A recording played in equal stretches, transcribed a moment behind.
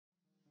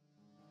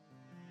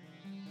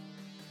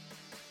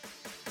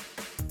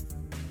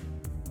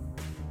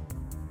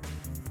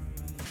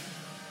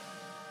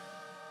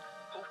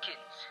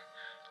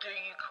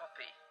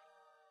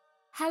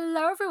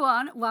Hello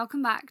everyone,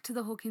 welcome back to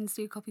the Hawkins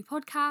Do Copy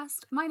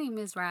podcast. My name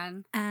is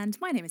Ren. And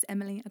my name is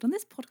Emily, and on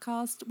this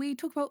podcast we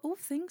talk about all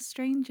things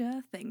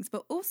Stranger Things,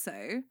 but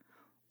also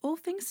all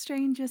things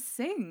Stranger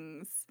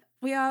Sings.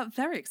 We are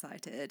very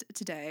excited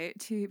today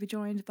to be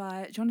joined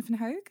by Jonathan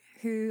Hogue,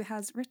 who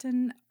has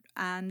written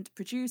and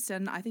produced,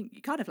 and I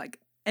think kind of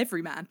like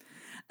every man,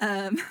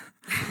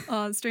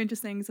 on Stranger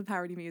Things, a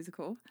parody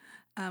musical,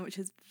 which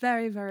is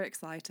very, very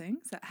exciting.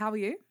 So how are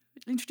you?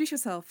 Introduce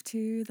yourself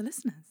to the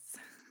listeners.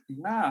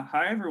 Yeah,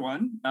 hi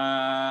everyone.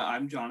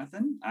 I'm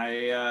Jonathan.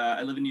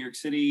 I live in New York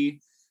City.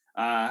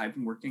 I've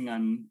been working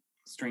on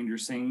Stranger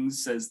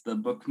Things as the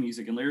book,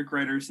 music, and lyric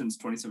writer since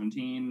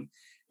 2017,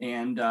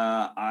 and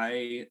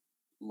I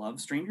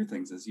love Stranger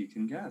Things, as you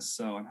can guess.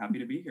 So I'm happy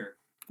to be here.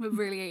 We're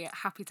really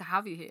happy to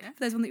have you here. For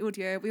those on the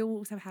audio, we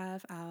also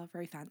have our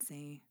very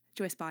fancy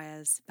Joyce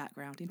Byers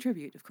background in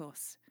tribute, of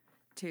course,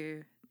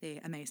 to the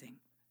amazing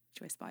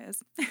Joyce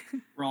Byers.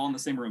 We're all in the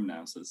same room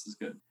now, so this is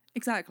good.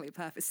 Exactly,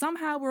 perfect.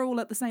 Somehow we're all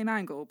at the same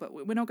angle, but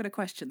we're not going to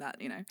question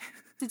that,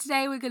 So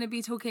today we're going to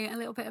be talking a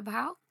little bit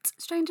about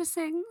Stranger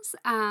Things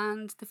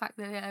and the fact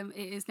that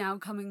it is now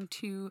coming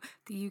to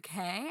the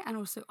UK and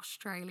also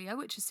Australia,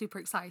 which is super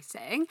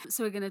exciting.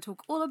 So we're going to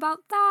talk all about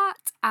that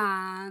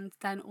and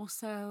then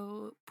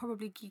also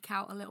probably geek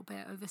out a little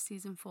bit over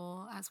season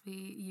 4 as we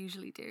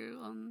usually do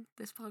on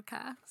this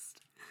podcast.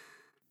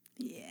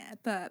 Yeah,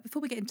 but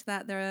before we get into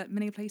that, there are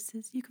many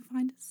places you can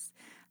find us.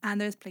 And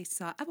those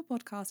places are Apple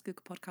Podcasts,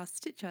 Google Podcasts,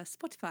 Stitcher,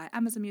 Spotify,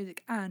 Amazon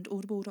Music, and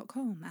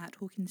audible.com at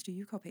Hawkins Do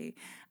You Copy.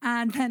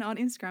 And then on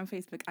Instagram,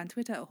 Facebook, and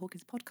Twitter at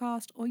Hawkins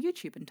Podcast, or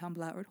YouTube and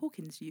Tumblr at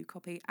Hawkins Do You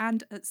Copy.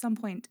 And at some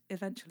point,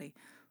 eventually,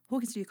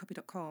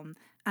 hawkinsdoyoucopy.com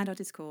and our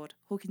Discord,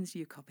 Hawkins Do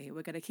You Copy.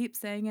 We're going to keep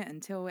saying it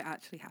until it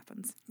actually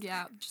happens.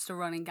 Yeah, just a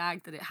running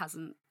gag that it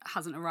hasn't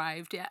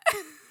arrived yet.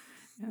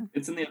 Yeah.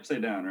 It's in the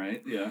upside down,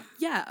 right? Yeah.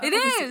 Yeah. It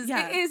is.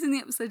 Yeah. It is in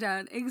the upside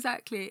down.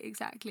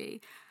 Exactly.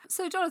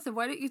 So, Jonathan,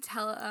 why don't you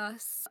tell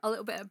us a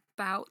little bit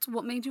about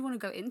what made you want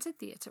to go into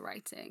theatre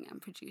writing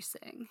and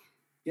producing?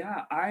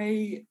 Yeah,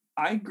 I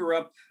grew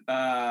up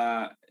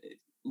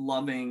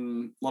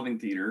loving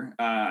theater.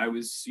 I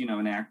was,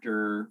 an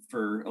actor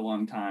for a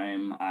long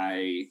time.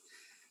 I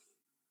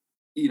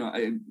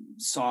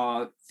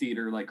saw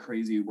theater like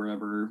crazy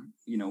wherever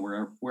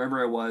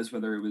I was,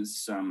 whether it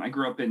was, I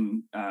grew up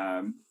in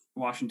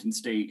Washington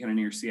State, kind of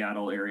near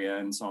Seattle area,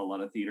 and saw a lot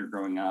of theater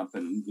growing up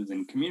and was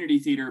in community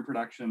theater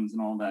productions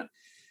and all that.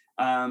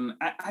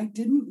 I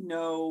didn't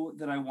know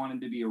that I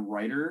wanted to be a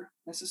writer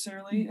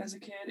necessarily as a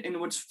kid. And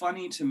what's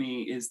funny to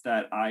me is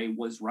that I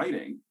was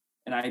writing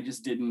and I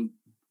just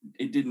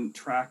it didn't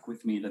track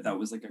with me that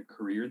was like a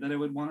career that I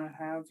would want to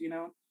have,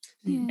 Yeah.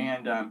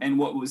 And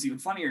what was even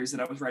funnier is that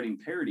I was writing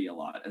parody a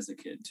lot as a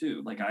kid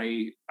too. Like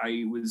I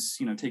was,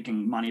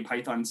 taking Monty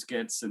Python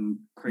skits and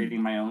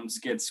creating my own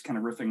skits, kind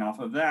of riffing off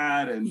of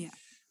that. And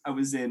I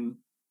was in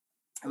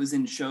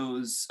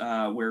shows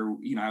where,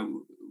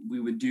 we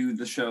would do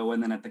the show,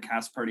 and then at the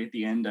cast party at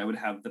the end, I would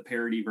have the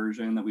parody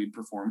version that we'd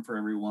perform for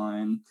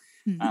everyone.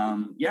 And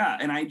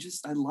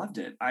I loved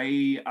it.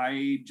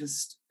 I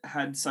just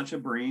had such a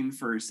brain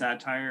for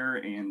satire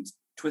and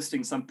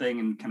twisting something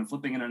and kind of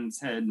flipping it on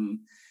its head and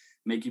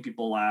making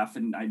people laugh.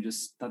 And I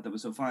just thought that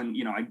was so fun.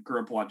 I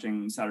grew up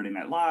watching Saturday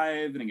Night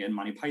Live and again,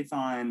 Monty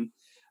Python.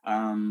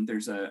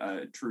 There's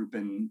a troupe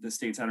in the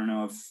States. I don't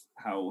know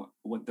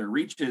what their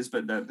reach is,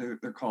 but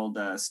they're called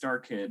Star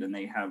Kid, and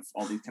they have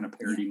all these kind of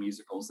parody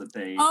musicals that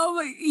they.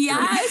 Oh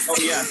yes. Oh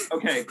yeah.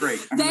 Okay,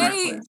 great.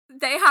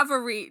 They have a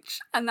reach,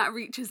 and that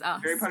reaches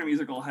us. Harry Potter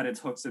musical had its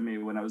hooks in me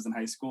when I was in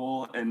high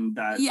school, and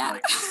that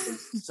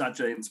was such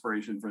an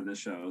inspiration for this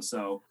show.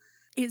 So.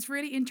 It's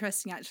really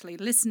interesting, actually,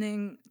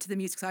 listening to the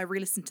music. So I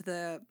re-listened to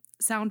the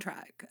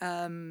soundtrack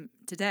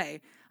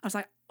today. I was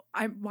like,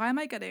 why am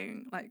I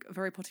getting like a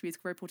Harry Potter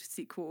musical, Harry Potter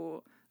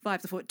sequel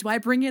vibes? I thought, do I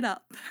bring it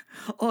up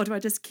or do I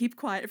just keep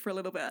quiet for a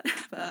little bit?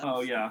 But,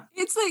 oh, yeah.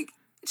 It's like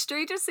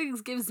Stranger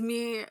Things gives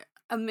me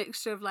a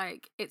mixture of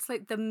like, it's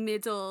like the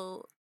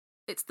middle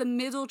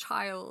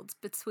child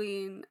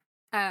between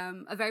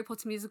a Harry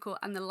Potter musical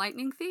and the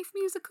Lightning Thief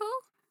musical.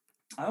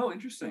 Oh,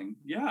 interesting.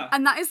 Yeah.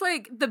 And that is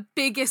like the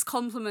biggest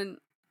compliment.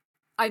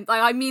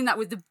 I mean that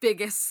with the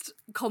biggest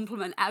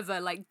compliment ever.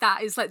 Like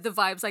that is like the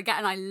vibes I get,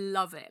 and I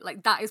love it.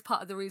 Like that is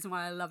part of the reason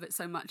why I love it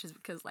so much, is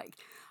because like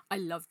I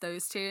love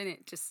those two, and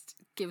it just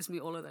gives me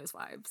all of those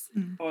vibes.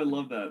 Oh, I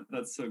love that.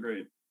 That's so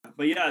great.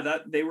 But yeah,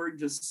 that they were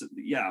just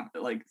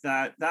like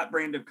that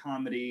brand of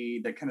comedy,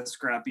 that kind of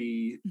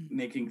scrappy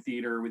making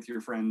theater with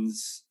your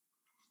friends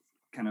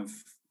kind of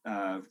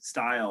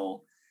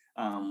style.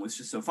 Was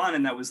just so fun,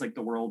 and that was like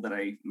the world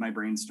that my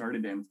brain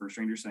started in for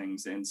Stranger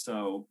Things. And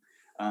so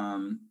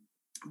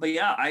but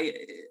yeah,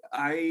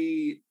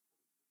 I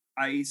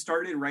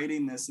started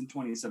writing this in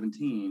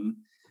 2017.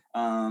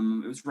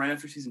 It was right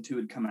after season 2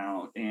 had come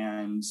out,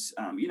 and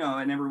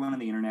and everyone on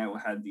the internet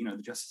had the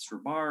Justice for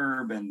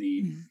Barb and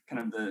the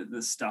kind of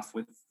the stuff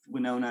with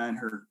Winona and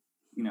her,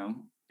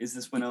 is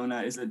this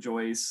Winona, is it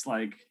Joyce,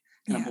 like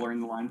kind of blurring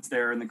the lines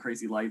there and the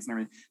crazy lights and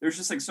everything. There's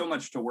just like so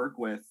much to work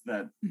with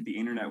that the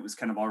internet was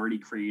kind of already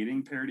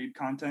creating parodied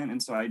content.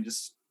 And so I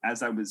just,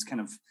 as I was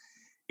kind of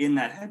in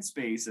that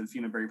headspace of,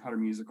 Harry Potter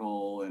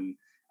musical, and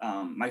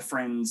my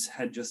friends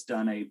had just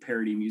done a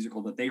parody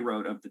musical that they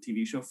wrote of the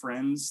TV show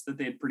Friends that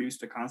they had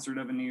produced a concert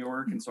of in New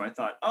York. And so I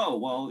thought, oh,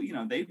 well,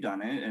 they've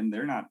done it and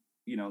they're not,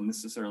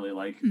 necessarily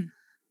like,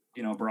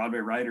 Broadway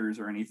writers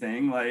or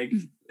anything like,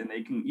 and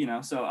they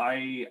can, so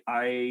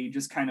I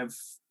just kind of,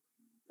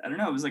 I don't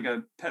know, it was like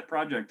a pet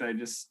project. I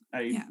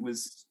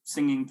was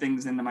singing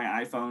things into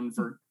my iPhone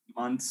for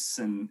months,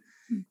 and,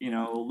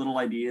 little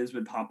ideas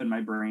would pop in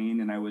my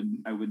brain and I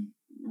would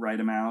write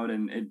them out,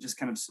 and it just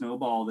kind of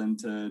snowballed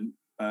into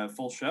a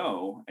full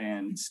show.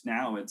 And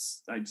now I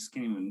just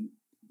can't even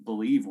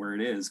believe where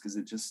it is, because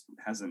it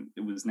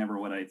was never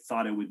what I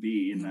thought it would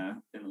be in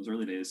those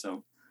early days.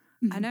 So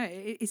I know,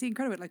 it's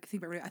incredible. Like,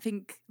 I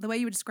think the way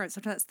you would describe it,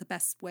 sometimes that's the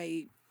best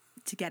way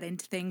to get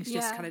into things,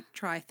 just kind of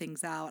try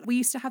things out. We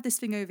used to have this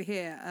thing over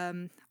here.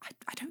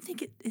 I don't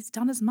think it's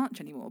done as much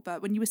anymore,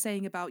 but when you were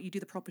saying about you do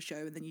the proper show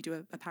and then you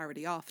do a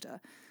parody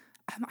after,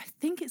 I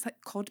think it's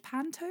like Cod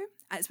Panto.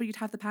 It's where you'd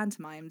have the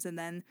pantomimes and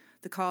then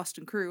the cast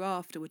and crew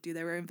after would do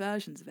their own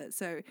versions of it.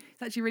 So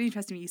it's actually really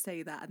interesting when you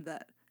say that, and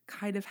that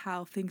kind of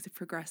how things have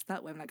progressed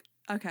that way. I'm like,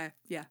 okay,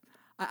 yeah,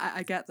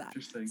 I get that.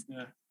 Interesting,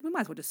 yeah. We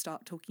might as well just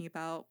start talking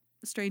about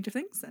Stranger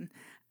Things then.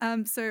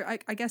 So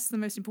I guess the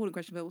most important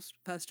question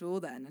first of all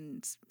then,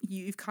 and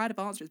you've kind of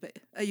answered it,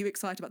 but are you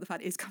excited about the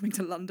fact it's coming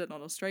to London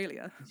on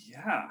Australia?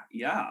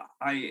 Yeah.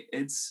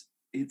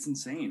 It's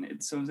insane.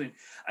 It's so insane.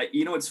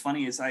 What's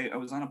funny is I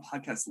was on a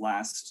podcast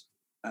last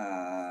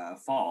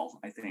fall,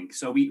 I think.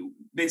 So we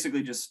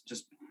basically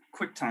just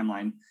quick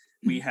timeline.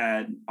 We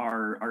had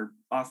our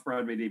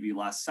off-Broadway debut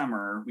last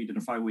summer. We did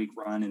a 5-week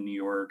run in New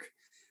York.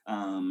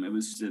 It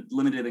was a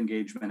limited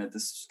engagement at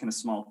this kind of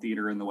small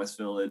theater in the West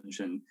Village,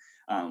 and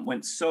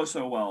went so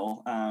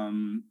well.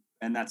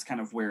 And that's kind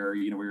of where,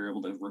 we were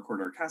able to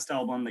record our cast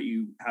album that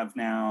you have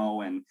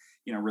now, and,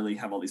 really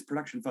have all these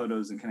production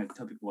photos and kind of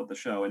tell people about the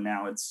show. And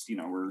now it's,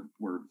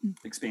 we're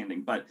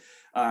expanding. But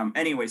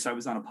anyway, so I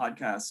was on a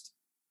podcast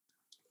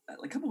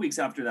a couple weeks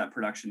after that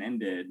production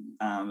ended.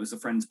 It was a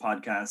friend's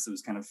podcast. It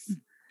was kind of,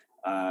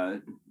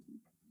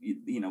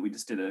 we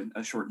just did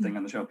a short thing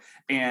on the show.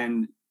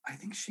 And I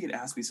think she had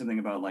asked me something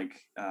about like,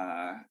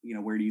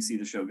 where do you see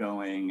the show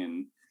going?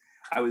 And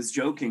I was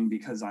joking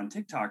because on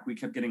TikTok, we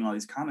kept getting all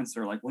these comments that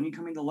are like, when are you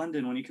coming to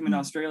London? When are you coming to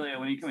Australia?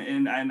 When are you coming?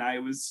 And I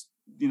was,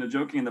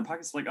 joking in the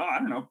podcast, like, oh, I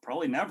don't know,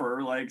 probably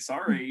never, like,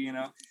 sorry,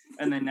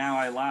 and then now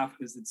I laugh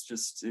because it's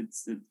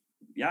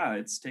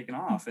taken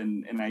off.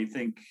 And I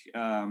think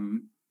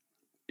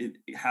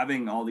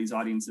having all these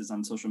audiences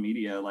on social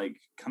media, like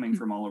coming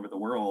from all over the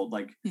world,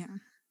 like,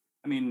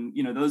 I mean,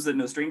 those that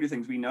know Stranger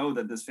Things, we know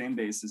that this fan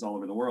base is all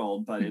over the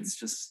world, but it's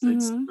just,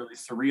 it's really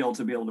surreal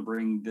to be able to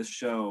bring this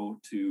show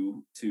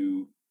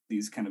to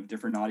these kind of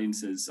different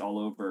audiences all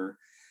over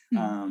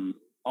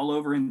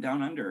and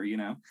down under, in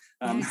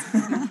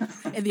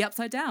the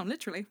upside down,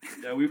 literally.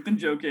 Yeah, we've been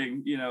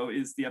joking,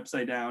 is the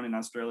upside down in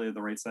Australia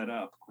the right side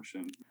up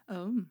question?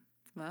 Oh,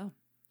 wow.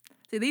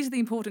 So these are the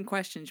important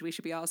questions we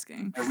should be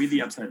asking. Are we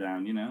the upside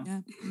down,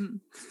 Yeah.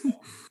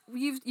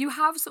 You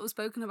have sort of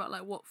spoken about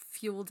like what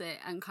fueled it,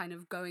 and kind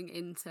of going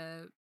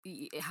into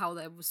how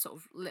there was sort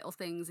of little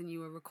things and you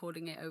were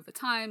recording it over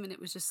time, and it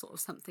was just sort of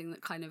something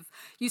that kind of,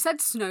 you said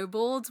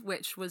snowballed,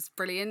 which was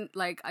brilliant.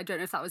 Like, I don't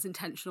know if that was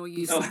intentional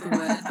use of the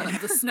word, like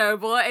the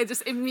snowball. It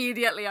just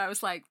immediately, I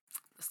was like,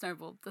 the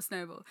snowball.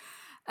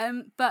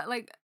 But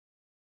like,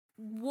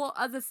 what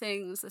other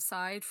things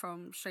aside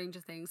from Stranger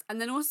Things,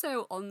 and then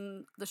also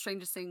on the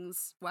Stranger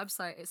Things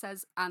website it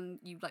says, and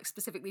you like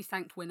specifically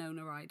thanked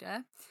Winona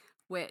Ryder,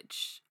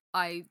 which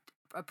I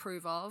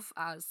approve of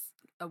as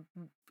a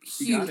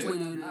huge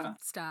Winona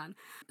stan.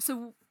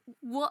 So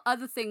what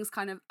other things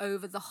kind of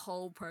over the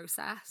whole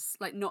process,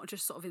 like not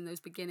just sort of in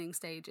those beginning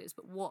stages,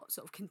 but what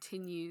sort of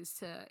continues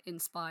to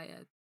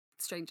inspire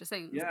Stranger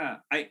Things? Yeah,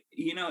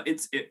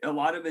 a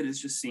lot of it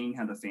is just seeing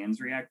how the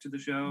fans react to the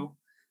show.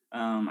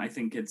 I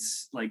think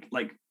it's like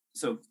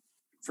so,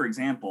 for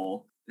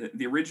example,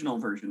 the original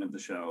version of the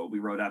show we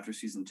wrote after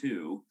season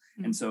 2.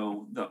 And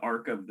so the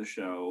arc of the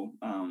show,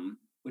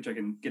 which I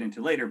can get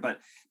into later, but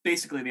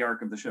basically the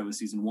arc of the show is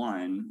season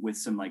 1 with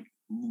some like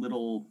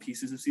little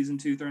pieces of season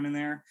 2 thrown in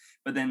there.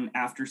 But then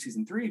after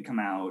season 3 had come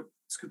out,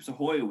 Scoops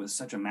Ahoy was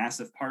such a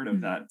massive part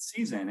of that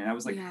season. And I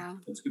was like,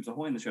 put Scoops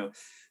Ahoy in the show.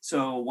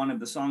 So one of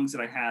the songs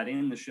that I had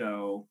in the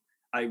show,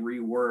 I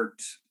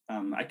reworked.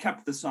 I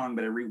kept the song,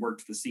 but I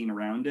reworked the scene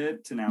around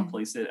it to now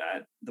place it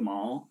at the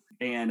mall.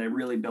 And I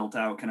really built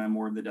out kind of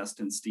more of the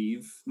Dustin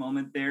Steve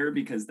moment there,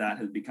 because that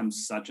has become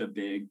such a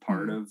big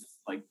part of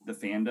like the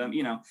fandom,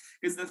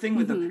 because the thing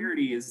with the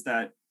parody is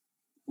that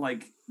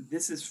like,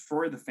 this is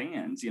for the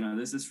fans,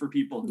 this is for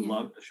people who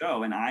love the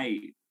show. And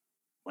I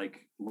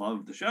like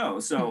love the show.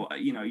 So,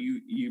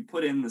 you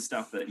put in the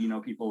stuff that,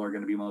 people are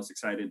going to be most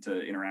excited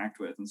to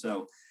interact with. And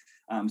so,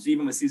 so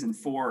even with season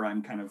 4,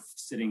 I'm kind of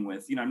sitting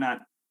with, I'm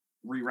not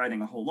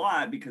rewriting a whole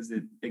lot, because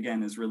it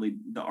again is really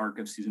the arc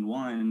of season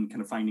 1,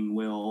 kind of finding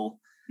Will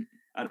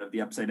out of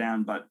the Upside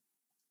Down. But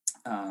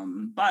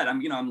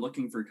I'm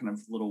looking for kind of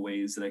little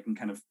ways that I can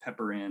kind of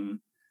pepper in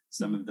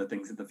some of the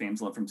things that the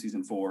fans love from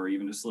season 4,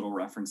 even just little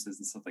references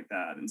and stuff like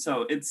that. And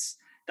so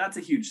that's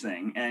a huge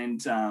thing.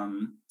 And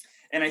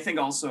I think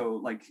also,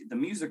 like, the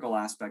musical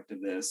aspect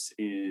of this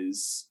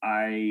is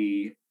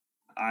I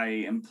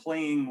am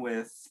playing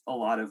with a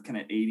lot of kind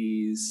of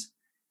 80s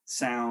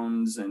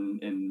sounds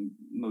and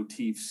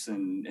motifs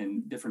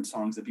and different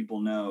songs that people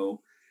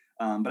know.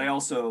 But I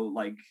also,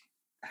 like,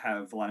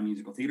 have a lot of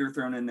musical theater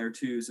thrown in there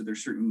too. So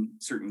there's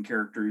certain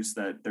characters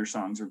that their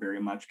songs are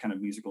very much kind of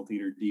musical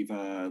theater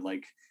diva,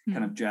 like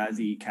kind of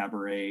jazzy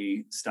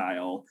cabaret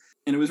style.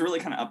 And it was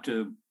really kind of up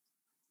to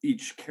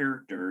each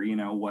character,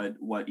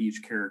 what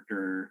each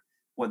character,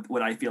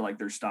 what I feel like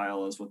their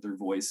style is, what their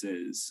voice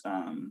is.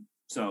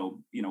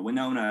 So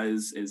Winona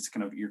is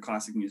kind of your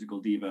classic musical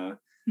diva.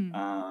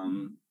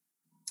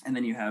 And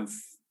then you have,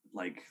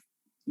 like,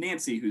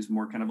 Nancy, who's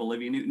more kind of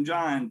Olivia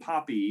Newton-John,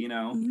 poppy,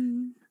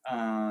 and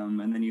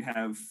then you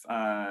have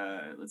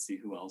let's see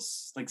who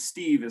else. Like,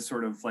 Steve is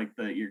sort of like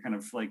your kind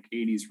of like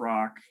 80s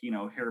rock,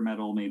 hair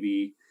metal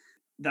maybe.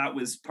 That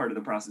was part of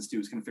the process too,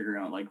 was kind of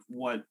figuring out, like,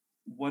 what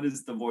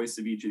is the voice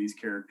of each of these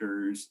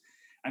characters.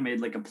 I made,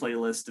 like, a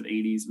playlist of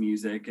 80s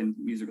music and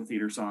musical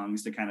theater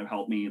songs to kind of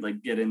help me,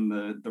 like, get in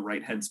the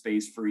right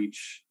headspace for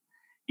each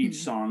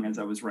song as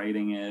I was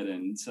writing it.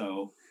 And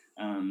so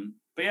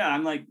but yeah,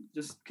 I'm, like,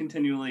 just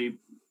continually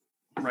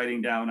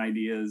writing down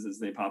ideas as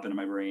they pop into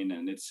my brain,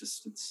 and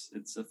it's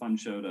a fun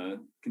show to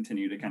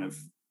continue to kind of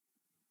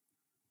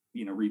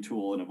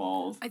retool and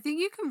evolve. I think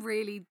you can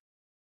really,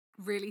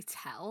 really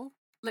tell,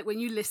 like, when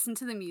you listen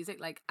to the music,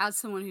 like, as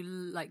someone who,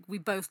 like, we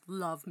both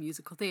love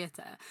musical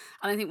theater,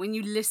 and I think when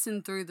you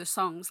listen through the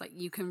songs, like,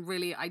 you can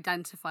really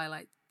identify,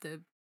 like,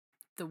 the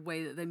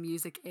way that the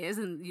music is,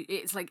 and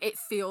it's like, it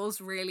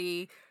feels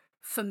really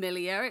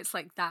familiar. It's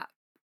like that,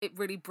 it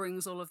really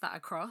brings all of that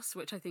across,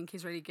 which I think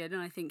is really good.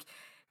 And I think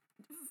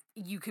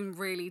you can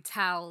really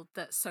tell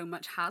that so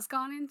much has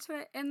gone into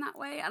it in that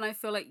way. And I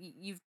feel like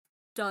you've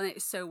done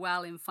it so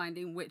well in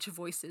finding which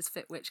voices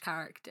fit which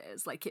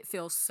characters. Like, it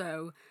feels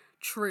so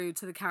true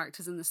to the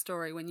characters in the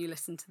story when you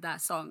listen to their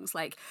songs.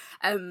 Like,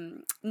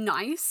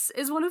 Nice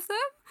is one of them.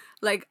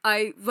 Like,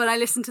 when I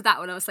listened to that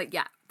one, I was like,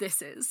 yeah,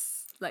 this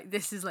is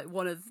like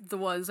one of the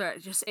ones where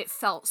it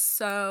felt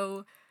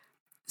so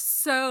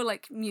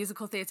like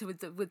musical theater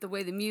with the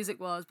way the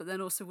music was, but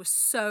then also was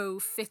so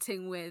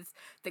fitting with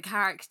the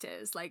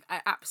characters. Like,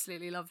 I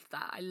absolutely loved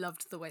that. I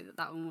loved the way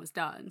that one was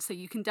done. So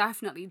you can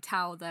definitely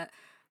tell that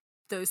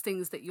those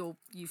things that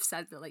you've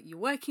said that, like, you're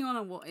working on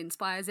and what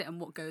inspires it and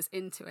what goes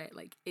into it,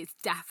 like, it's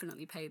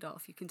definitely paid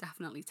off. You can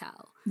definitely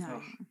tell.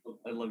 No. Oh,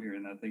 I love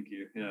hearing that. Thank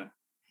you. Yeah.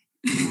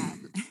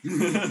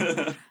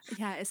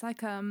 Yeah, it's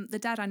like The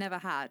Dad I Never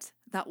Had,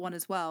 that one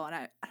as well.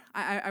 And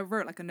I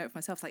wrote, like, a note for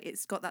myself, like,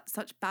 it's got that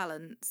such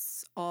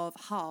balance of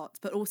heart,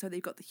 but also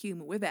they've got the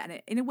humor with it.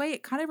 And in a way,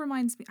 it kind of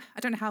reminds me, I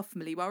don't know how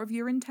familiar you are with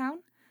You're in Town,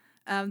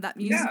 that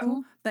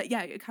musical, but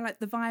yeah, it kind of, like,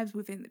 the vibes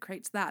within that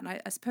creates that. And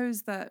I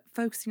suppose that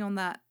focusing on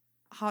that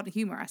heart and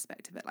humor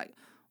aspect of it, like,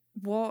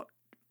 what,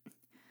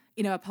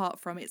 apart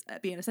from it's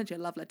being essentially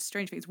a love letter to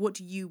Stranger Things, what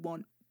do you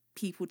want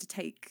people to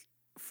take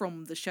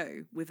from the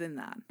show within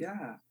that?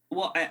 Yeah.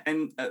 Well,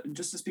 and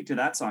just to speak to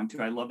that song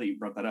too, I love that you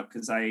brought that up,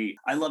 because I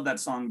love that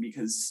song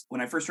because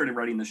when I first started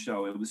writing the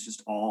show, it was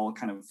just all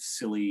kind of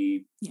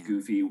silly,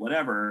 goofy,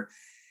 whatever.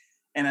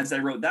 And as I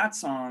wrote that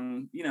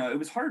song, it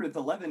was hard with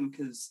 11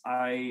 because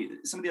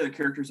some of the other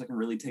characters I can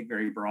really take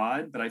very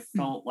broad, but I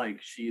felt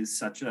like she is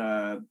such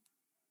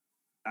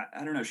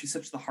I don't know, she's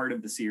such the heart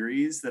of the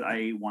series that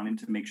I wanted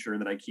to make sure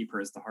that I keep her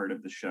as the heart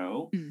of the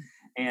show.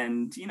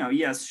 And,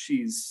 yes,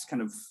 she's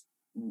kind of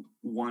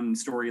one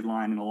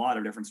storyline and a lot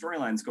of different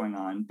storylines going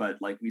on, but,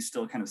 like, we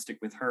still kind of stick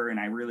with her. And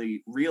I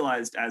really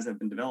realized as I've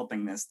been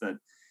developing this that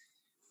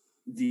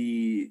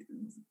the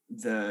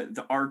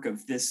arc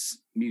of this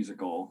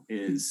musical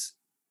is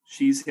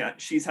she's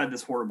had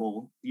this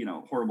horrible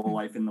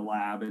life in the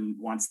lab and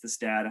wants this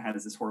dad, and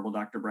has this horrible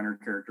Dr. Brenner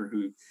character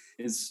who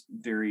is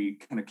very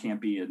kind of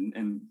campy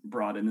and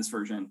broad in this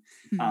version.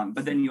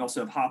 But then you also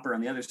have Hopper on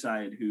the other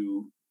side,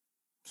 who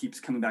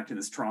keeps coming back to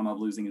this trauma of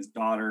losing his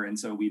daughter. And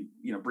so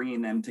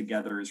bringing them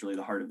together is really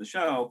the heart of the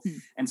show.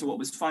 And so what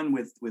was fun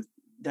with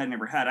Dad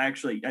Never Had, I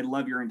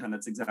love You're in Town.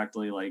 That's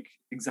exactly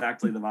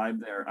the vibe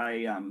there.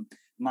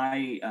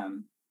 My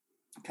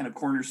kind of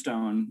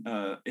cornerstone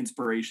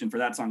inspiration for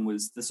that song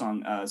was the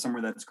song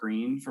Somewhere That's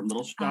Green from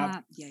Little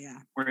Shop.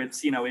 Where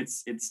it's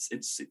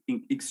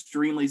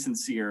extremely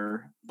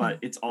sincere, but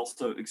it's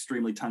also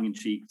extremely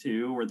tongue-in-cheek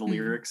too, where the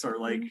lyrics are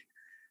like,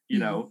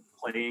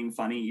 playing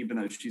funny, even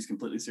though she's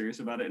completely serious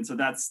about it. And so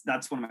that's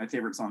one of my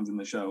favorite songs in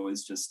the show,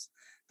 is just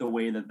the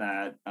way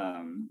that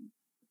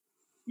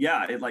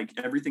it, like,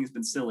 everything's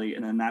been silly,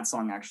 and then that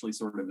song actually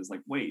sort of is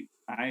like, wait,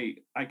 I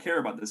care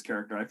about this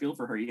character, I feel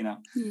for her,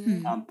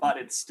 but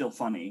it's still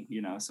funny,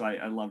 so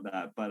I love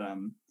that. But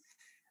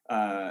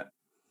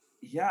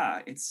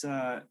yeah, it's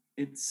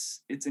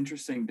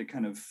interesting to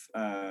kind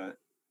of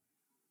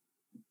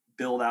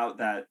build out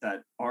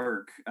that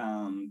arc,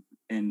 and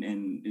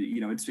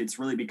you know, it's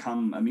really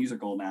become a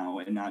musical now,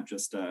 and not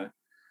just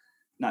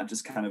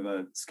kind of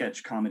a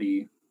sketch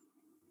comedy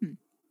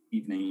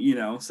evening, you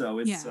know. So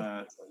it's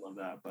I love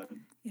that. But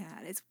yeah,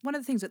 and it's one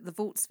of the things at the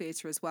Vaults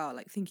Theatre as well.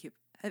 Like,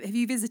 have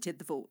you visited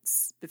the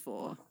Vaults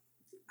before?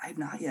 I've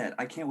not yet.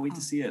 I can't wait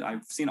to see it.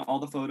 I've seen all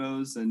the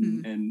photos,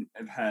 and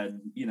I've had,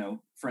 you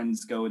know,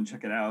 friends go and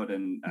check it out,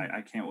 and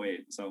I can't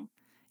wait. So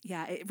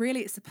yeah,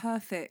 it's the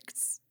perfect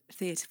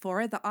theatre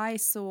for it. That I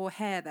saw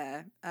Hair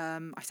there.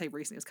 I say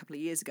recently, it was a couple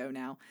of years ago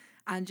now,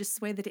 and just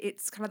the way that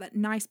it's kind of that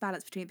nice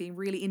balance between it being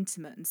really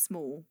intimate and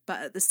small,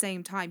 but at the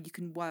same time you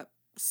can work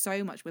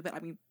so much with it. I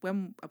mean,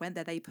 when I went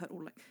there, they put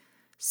all like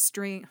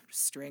string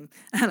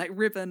like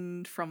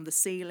ribbon from the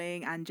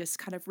ceiling, and just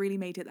kind of really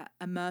made it that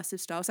immersive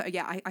style. So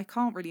yeah, I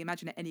can't really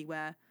imagine it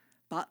anywhere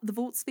but the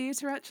Vaults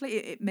Theatre. Actually,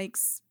 it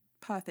makes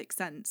perfect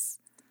sense.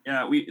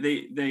 Yeah,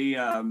 they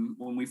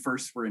when we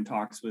first were in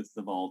talks with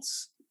the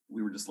Vaults,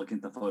 we were just looking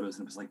at the photos,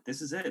 and it was like,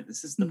 this is it.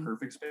 This is the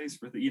perfect space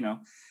for the, you know,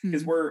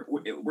 because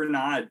we're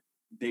not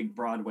big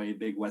Broadway,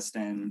 big West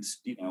End,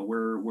 you know,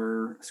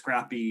 we're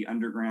scrappy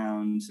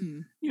underground.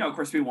 You know, of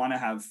course, we want to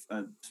have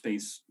a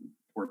space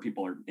where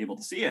people are able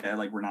to see it.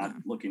 Like, we're not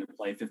looking to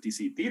play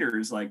 50-seat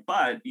theaters, like,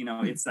 but you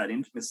know, it's that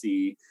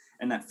intimacy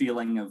and that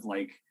feeling of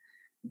like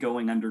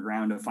going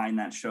underground to find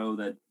that show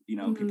that, you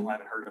know, people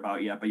haven't heard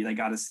about yet, but they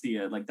got to see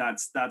it. Like,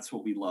 that's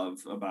what we love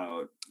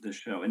about this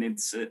show. And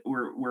it's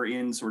we're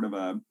in sort of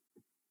a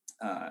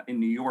in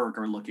New York,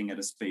 are looking at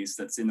a space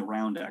that's in the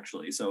Round,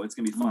 actually. So it's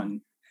gonna be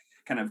fun,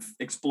 kind of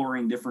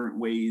exploring different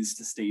ways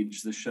to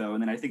stage the show.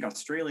 And then I think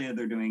Australia,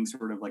 they're doing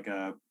sort of like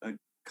a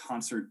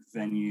concert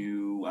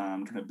venue,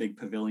 kind of big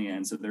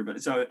pavilion. So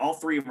all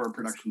three of our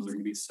productions are going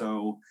to be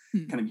so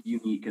kind of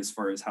unique as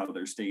far as how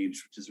they're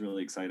staged, which is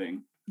really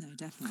exciting. No,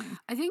 definitely.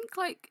 I think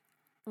like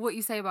what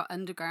you say about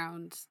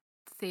underground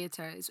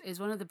theatre is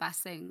one of the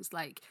best things.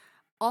 Like,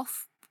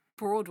 off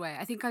Broadway,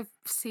 I think I've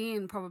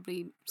seen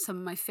probably some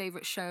of my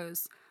favorite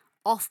shows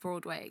off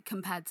Broadway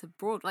compared to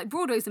Broadway. Like,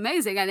 Broadway's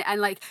amazing,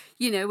 and like,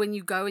 you know, when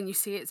you go and you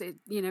see it,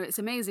 you know, it's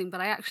amazing.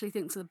 But I actually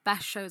think some of the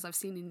best shows I've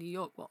seen in New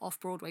York were off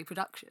Broadway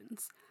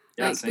productions.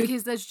 Yeah, like,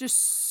 because there's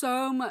just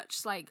so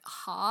much like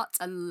heart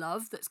and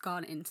love that's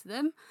gone into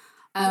them.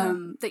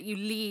 That you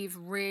leave,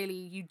 really,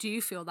 you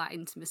do feel that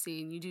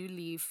intimacy, and you do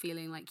leave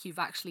feeling like you've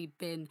actually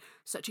been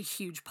such a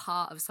huge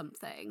part of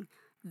something,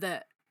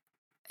 that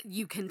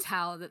you can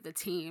tell that the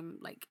team,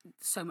 like,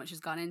 so much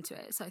has gone into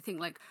it. So I think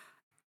like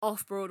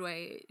off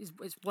Broadway is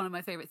one of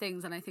my favorite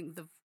things, and I think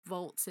the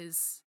Vaults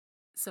is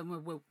somewhere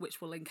which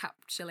will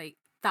encapsulate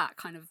that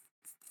kind of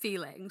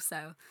feeling.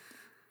 So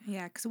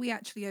yeah, because we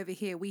actually over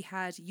here, we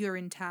had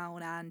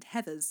Urinetown and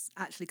Heathers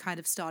actually kind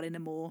of start in a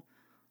more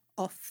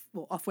off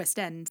West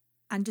End.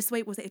 And just the way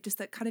it was, it just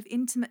that kind of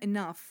intimate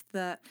enough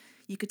that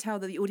you could tell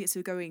that the audience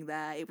who were going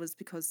there, it was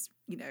because,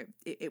 you know,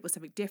 it was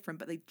something different,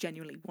 but they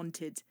genuinely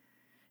wanted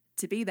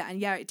to be there. And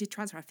yeah, it did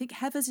transfer. I think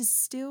Heathers is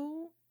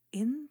still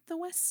in the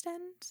West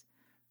End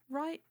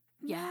right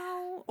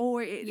now,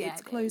 or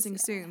it's closing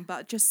soon.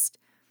 But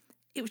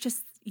it was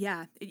just,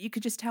 yeah, you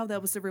could just tell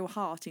there was the real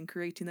heart in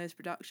creating those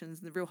productions,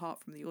 and the real heart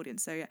from the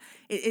audience. So yeah,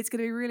 it's going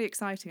to be really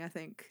exciting, I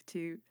think,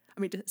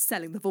 just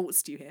selling the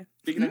Vaults to you here.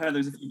 Speaking of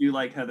Heathers, if you do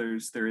like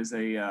Heathers, there is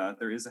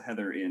a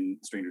Heather in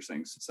Stranger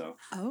Things. So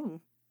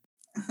well,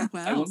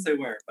 I won't say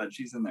where, but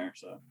she's in there.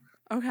 So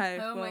okay,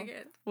 my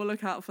God, we'll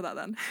look out for that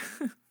then.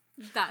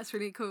 That's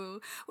really cool.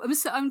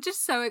 I'm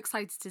just so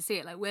excited to see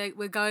it. Like,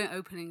 we're going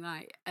opening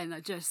night, and I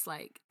just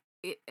like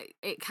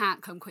it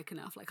can't come quick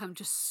enough. Like, I'm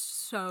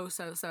just so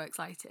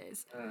excited.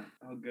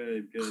 Oh,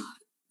 good.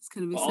 It's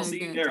gonna be I'll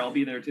see you there. I'll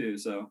be there too.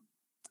 So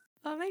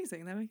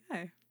amazing. There we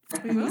go.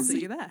 We will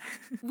see you there.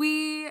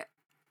 We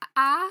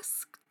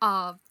asked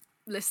our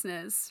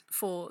listeners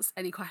for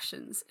any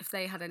questions, if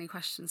they had any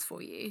questions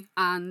for you,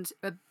 and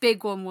a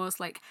big one was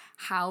like,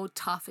 how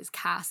tough is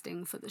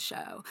casting for the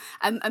show?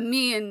 And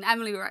me and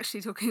Emily were actually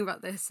talking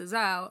about this as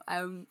well,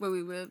 when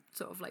we were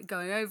sort of like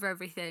going over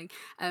everything.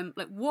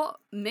 Like, what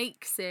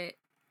makes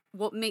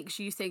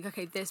you think,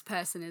 okay, this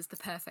person is the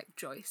perfect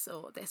Joyce,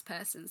 or this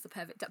person's the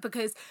perfect,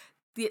 because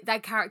they're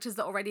characters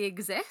that already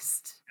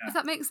exist, if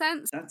that makes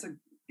sense. That's a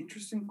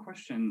interesting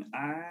question.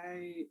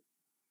 I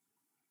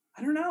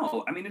don't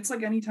know. I mean, it's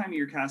like anytime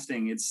you're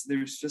casting,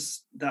 there's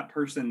just that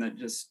person that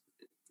just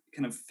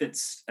kind of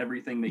fits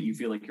everything that you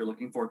feel like you're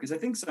looking for. Because I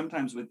think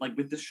sometimes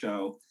with this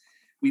show,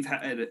 we've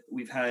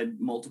had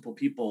multiple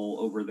people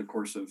over the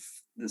course of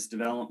this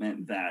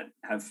development that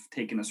have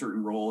taken a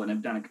certain role and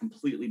have done a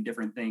completely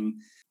different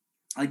thing.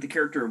 Like the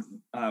character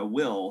of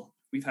Will,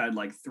 we've had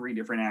like 3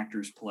 different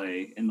actors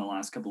play in the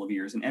last couple of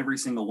years, and every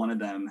single one of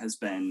them has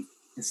been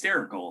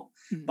hysterical,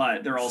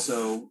 but they're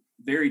also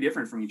very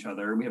different from each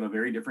other. We have a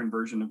very different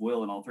version of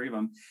Will in all 3 of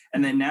them.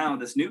 And then now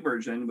this new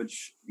version,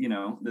 which, you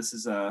know, this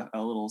is a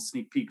little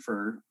sneak peek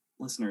for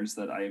listeners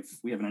that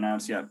we haven't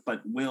announced yet,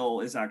 but Will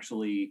is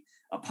actually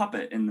a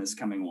puppet in this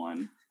coming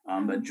one,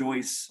 that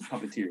Joyce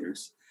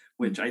puppeteers,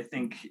 which I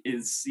think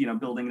is,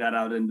 building that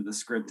out into the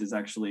script is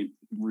actually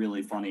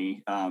really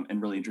funny and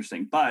really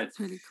interesting. But It's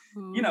really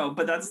cool.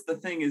 but that's the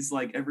thing is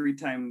like every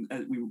time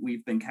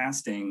we've been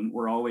casting,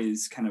 we're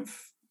always kind of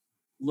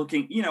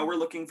looking, we're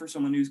looking for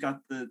someone who's got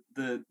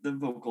the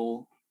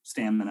vocal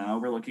stamina.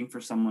 We're looking for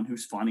someone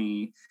who's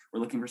funny. We're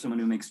looking for someone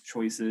who makes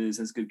choices,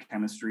 has good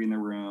chemistry in the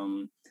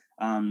room.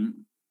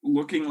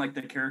 Looking like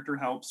the character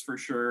helps for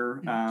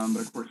sure.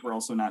 But of course, we're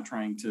also not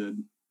trying to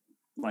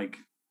like,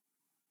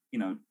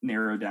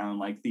 narrow down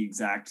like the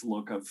exact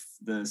look of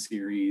the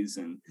series.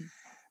 And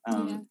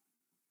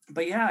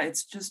but yeah,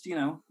 it's just,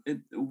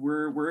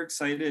 we're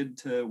excited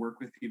to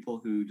work with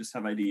people who just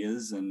have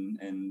ideas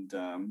and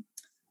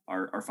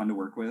are fun to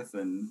work with.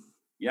 And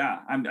yeah,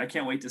 I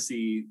can't wait to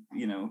see,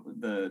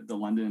 the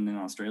London and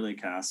Australia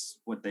casts,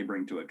 what they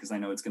bring to it, because I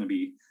know it's going to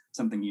be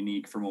something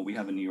unique from what we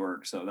have in New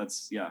York. So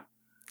that's, yeah.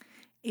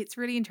 It's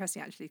really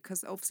interesting, actually,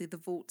 because obviously the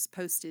Vaults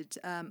posted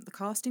the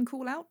casting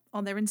call out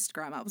on their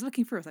Instagram. I was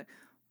looking through, I was like,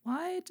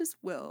 why does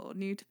Will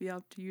need to be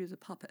able to use a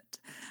puppet?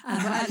 And I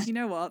was like, actually, you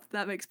know what?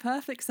 That makes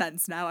perfect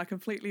sense now. I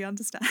completely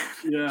understand.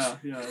 Yeah.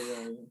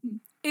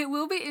 It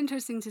will be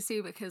interesting to see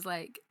because,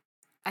 like,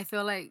 I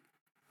feel like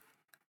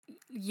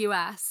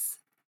US,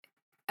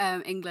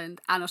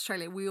 England, and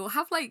Australia, we all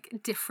have like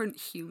different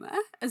humor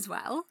as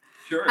well.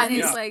 Sure. And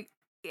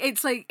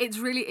it's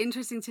really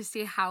interesting to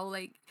see how,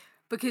 like,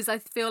 because I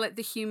feel like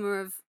the humor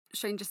of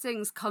Stranger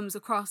Things comes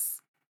across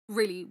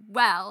really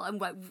well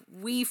and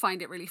we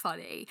find it really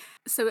funny.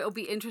 So it'll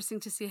be interesting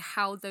to see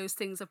how those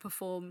things are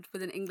performed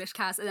with an English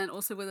cast and then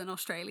also with an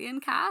Australian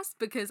cast,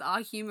 because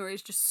our humor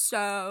is just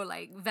so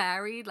like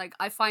varied. Like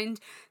I find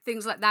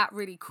things like that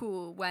really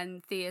cool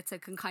when theatre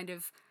can kind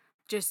of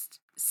just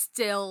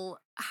still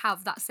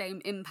have that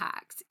same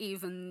impact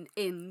even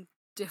in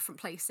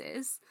different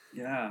places.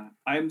 Yeah,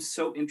 I'm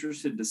so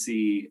interested to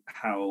see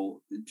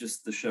how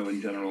just the show in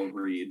general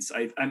reads.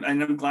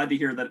 I'm glad to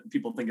hear that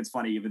people think it's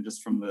funny even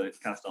just from the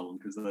cast album,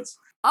 because that's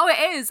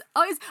it is.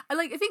 I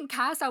think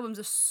cast albums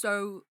are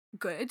so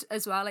good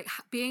as well. Like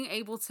being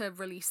able to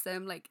release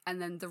them, like,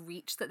 and then the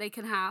reach that they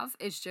can have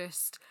is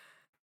just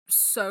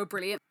so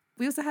brilliant.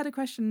 We also had a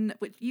question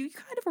which you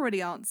kind of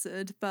already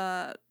answered,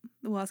 but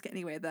we'll ask it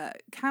anyway.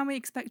 That can we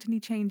expect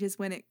any changes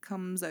when it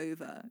comes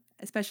over,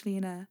 especially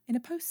in a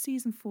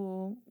post-season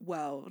 4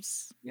 world?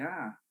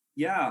 Yeah.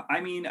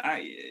 I mean,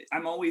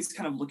 I'm always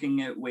kind of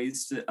looking at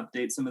ways to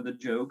update some of the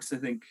jokes. I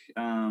think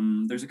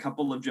there's a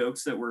couple of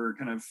jokes that we're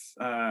kind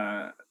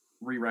of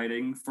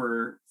rewriting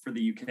for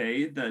the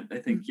UK that I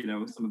think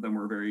some of them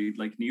were very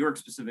like New York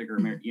specific or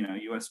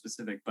US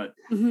specific, but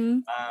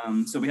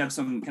so we have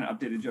some kind of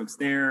updated jokes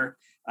there.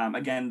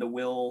 Again, the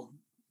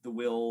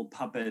Will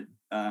puppet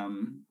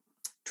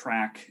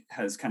track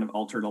has kind of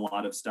altered a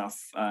lot of stuff,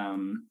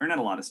 or not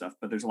a lot of stuff,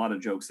 but there's a lot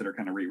of jokes that are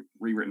kind of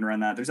rewritten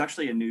around that. There's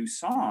actually a new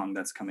song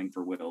that's coming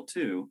for Will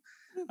too.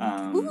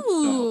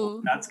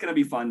 So that's going to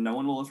be fun. No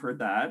one will have heard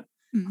that.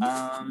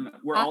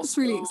 That's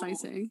really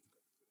exciting.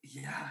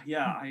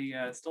 Yeah.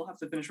 I still have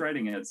to finish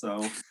writing it,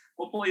 so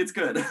hopefully it's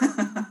good.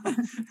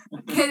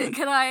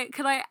 Can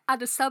I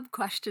add a sub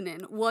question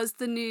in? Was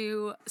the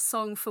new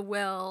song for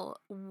Will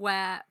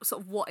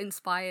what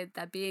inspired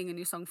there being a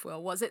new song for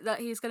Will? Was it that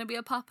he's going to be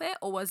a puppet,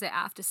 or was it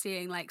after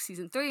seeing like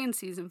season 3 and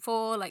season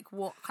 4? Like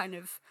what kind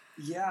of?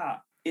 Yeah,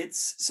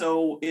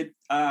 so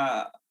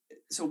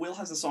Will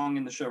has a song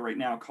in the show right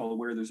now called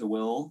 "Where There's a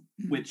Will,"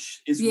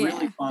 which is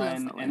really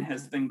fun and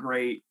has been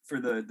great for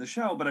the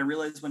show. But I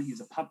realized when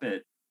he's a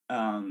puppet,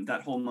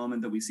 that whole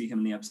moment that we see him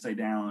in the Upside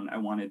Down, I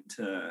wanted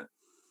to.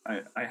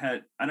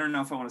 I don't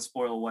know if I want to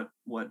spoil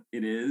what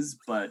it is,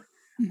 but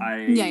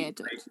I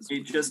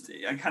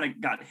kind of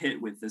got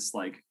hit with this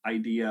like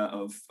idea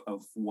of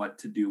what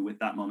to do with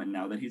that moment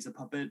now that he's a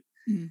puppet,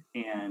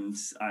 and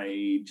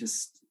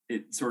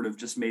it sort of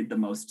just made the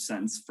most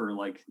sense for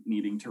like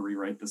needing to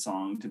rewrite the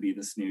song to be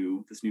this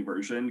new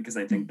version, because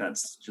I think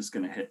that's just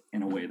going to hit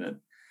in a way that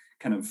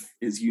kind of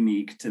is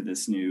unique to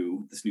this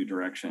new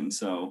direction.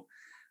 So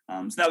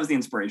that was the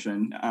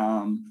inspiration.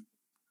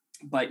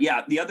 But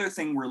yeah, the other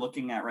thing we're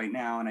looking at right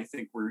now, and I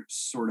think we're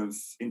sort of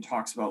in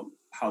talks about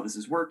how this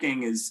is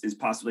working, is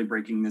possibly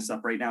breaking this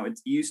up right now.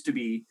 It used to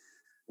be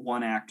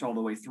one act all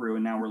the way through,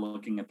 and now we're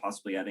looking at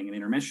possibly adding an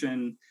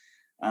intermission.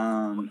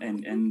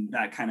 And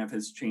that kind of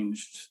has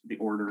changed the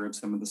order of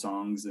some of the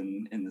songs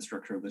and the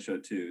structure of the show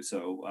too.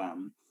 So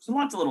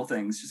lots of little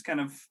things, just kind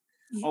of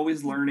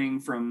always learning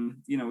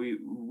from,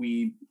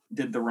 we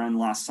did the run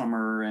last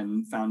summer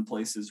and found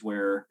places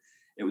where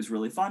it was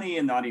really funny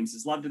and the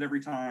audiences loved it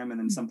every time. And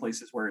then some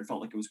places where it felt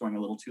like it was going a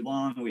little too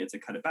long, we had to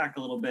cut it back a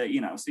little bit,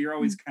 so you're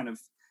always kind of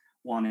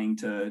wanting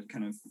to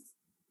kind of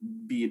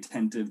be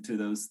attentive to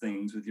those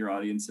things with your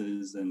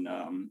audiences. And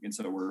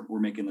so we're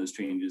making those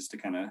changes to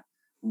kind of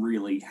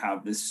really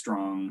have this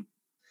strong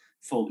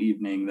full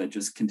evening that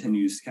just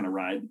continues to kind of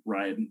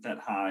ride that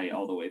high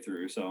all the way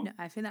through. So no,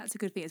 I think that's a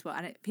good thing as well,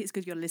 and it's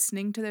good you're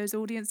listening to those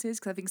audiences,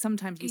 because I think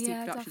sometimes you see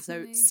productions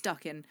so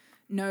stuck in,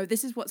 no,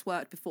 this is what's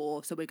worked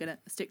before, so we're going to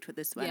stick to it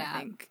this way. I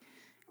think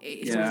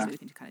it's always a good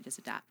thing to kind of just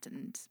adapt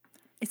and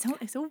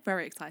It's all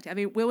very exciting. I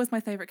mean, Will was my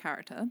favourite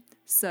character.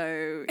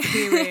 So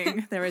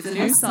hearing there is a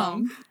new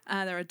song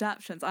and there are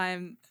adaptations,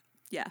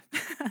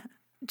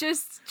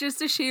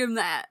 Just assume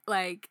that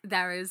like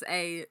there is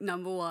a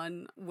number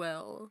one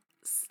Will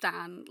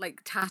stan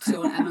like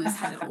tattoo on Emily's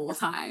head at all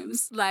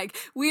times. Like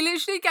we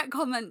literally get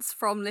comments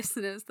from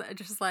listeners that are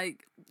just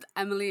like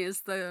Emily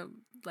is the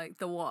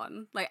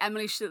one. Like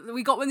Emily should.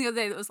 We got one the other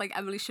day that was like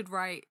Emily should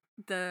write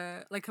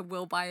a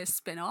Will Byers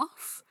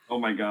spin-off. Oh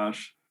my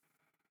gosh.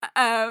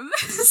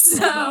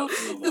 So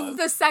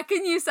the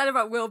second you said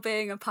about Will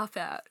being a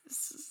puppet,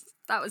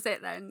 that was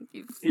it. Then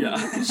we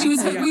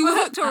were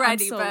hooked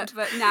already, but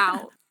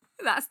now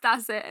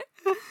that's it.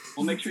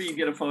 Well, make sure you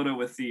get a photo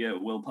with the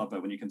Will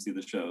puppet when you come see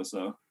the show.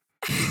 So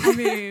I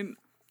mean,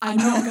 I'm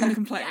not going to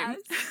complain.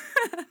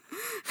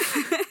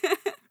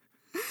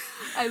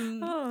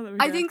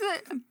 I think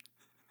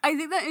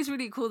that is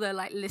really cool though,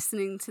 like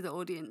listening to the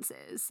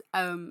audiences,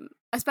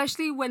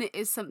 especially when it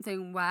is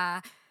something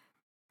where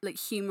like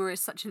humor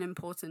is such an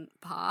important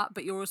part,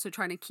 but you're also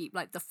trying to keep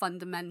like the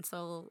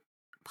fundamental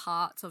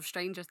parts of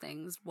Stranger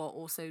Things while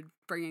also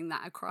bringing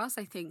that across.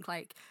 I think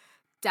like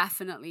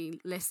definitely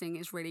listening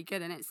is really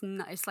good, and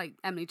it's like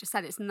Emily just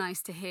said, it's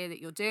nice to hear that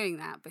you're doing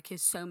that,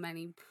 because so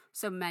many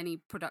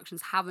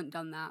productions haven't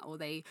done that, or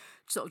they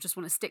sort of just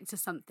want to stick to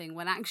something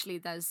when actually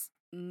there's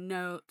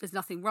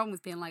nothing wrong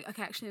with being like,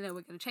 okay, actually no,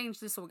 we're going to change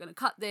this, or we're going to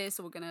cut this,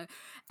 or we're going to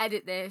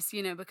edit this,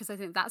 because I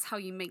think that's how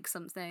you make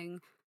something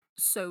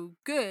so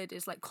good,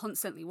 is like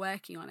constantly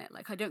working on it.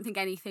 Like I don't think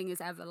anything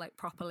is ever like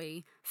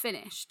properly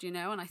finished, and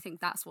I think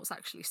that's what's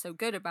actually so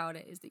good about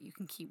it, is that you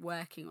can keep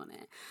working on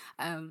it.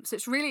 So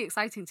it's really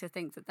exciting to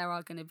think that there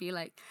are going to be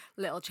like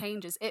little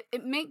changes.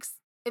 It makes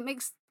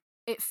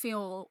it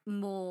feel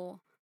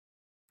more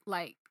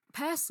like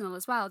personal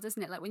as well,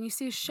 doesn't it? Like when you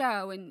see a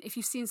show, and if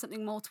you've seen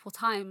something multiple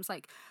times,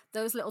 like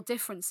those little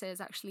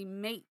differences actually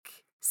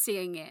make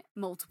seeing it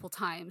multiple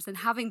times and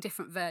having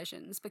different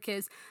versions,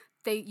 because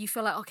you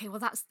feel like, okay, well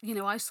that's,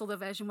 I saw the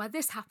version where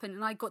this happened,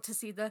 and I got to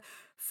see the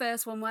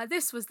first one where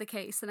this was the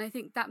case, and I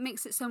think that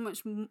makes it so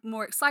much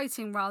more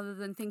exciting, rather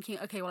than thinking,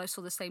 okay, well I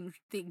saw the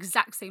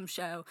exact same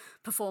show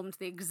performed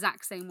the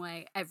exact same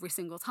way every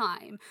single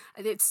time.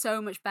 It's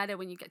so much better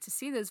when you get to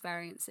see those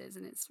variances,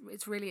 and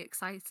it's really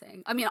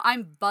exciting. I mean,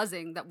 I'm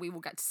buzzing that we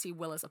will get to see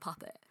Will as a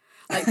puppet.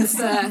 Like the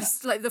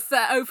first, like the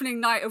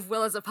opening night of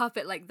Will as a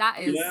puppet, like that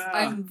is,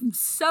 I'm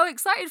so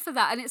excited for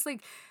that, and it's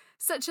like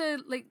such a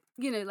like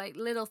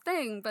little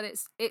thing, but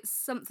it's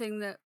something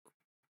that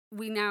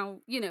we now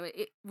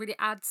it really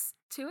adds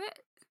to it.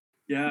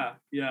 Yeah,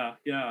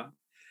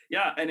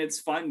 and it's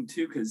fun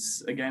too,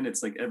 because again,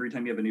 it's like every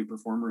time you have a new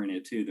performer in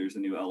it too, there's a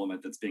new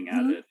element that's being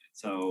added. Mm-hmm.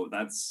 So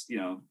that's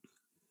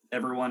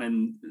everyone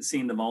in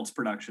seeing the Vaults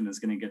production is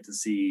going to get to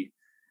see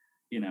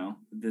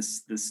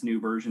this new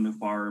version of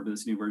Barb,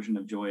 this new version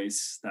of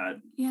Joyce that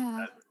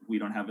we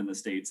don't have in the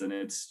States, and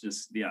it's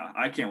just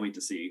I can't wait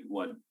to see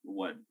what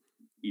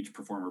each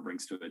performer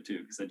brings to it too,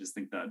 because I just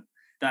think that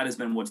has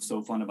been what's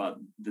so fun about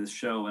this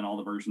show, and all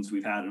the versions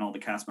we've had and all the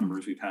cast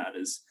members we've had,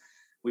 is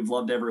we've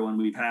loved everyone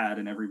we've had,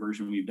 and every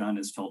version we've done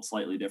has felt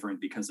slightly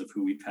different because of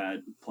who we've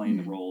had playing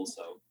the roles.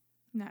 So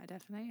no,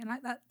 definitely, and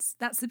like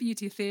that's the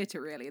beauty of theatre,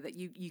 really, that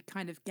you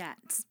kind of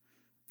get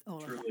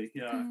all truly, of that.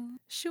 Yeah.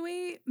 Shall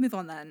we move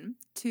on then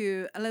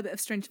to a little bit of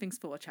Stranger Things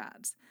 4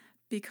 chat,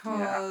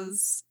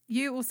 because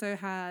you also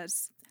had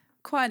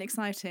quite an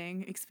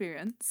exciting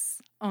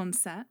experience on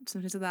set,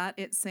 and into that,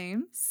 it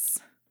seems.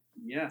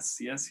 Yes,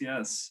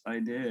 I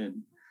did.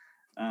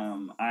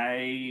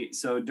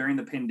 So during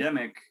the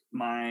pandemic,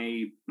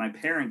 my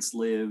parents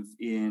live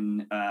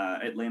in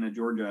Atlanta,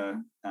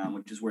 Georgia,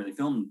 which is where they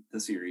filmed the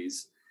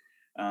series.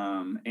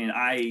 And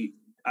I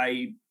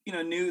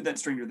knew that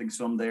Stranger Things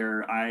filmed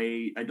there.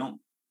 I don't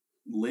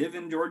live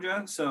in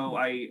Georgia, so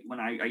when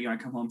I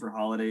come home for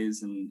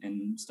holidays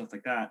and stuff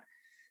like that.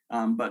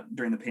 But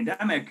during the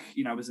pandemic,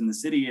 I was in the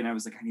city, and I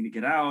was like, I need to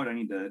get out. I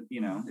need to,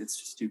 it's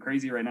just too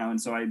crazy right now.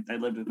 And so I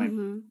lived with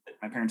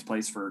my parents'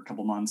 place for a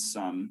couple months,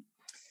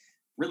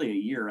 really a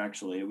year,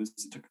 actually. It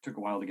took a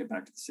while to get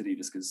back to the city,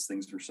 just because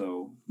things were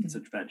in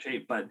such bad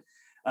shape. But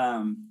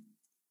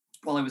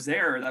while I was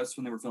there, that's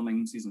when they were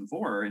filming season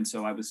 4. And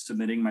so I was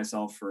submitting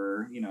myself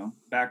for,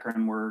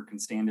 background work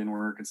and stand-in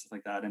work and stuff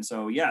like that. And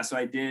so, so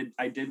I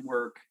did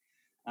work.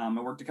 I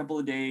worked a couple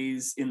of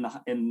days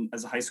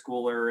as a high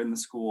schooler in the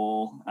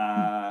school.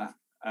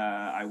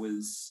 I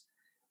was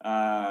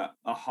a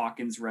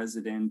Hawkins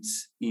resident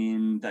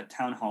in that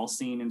town hall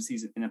scene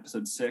in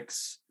episode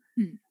 6.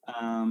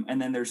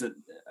 And then there's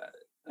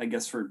I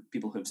guess for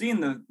people who have seen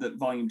the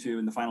volume 2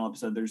 and the final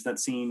episode, there's that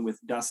scene with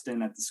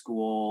Dustin at the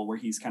school where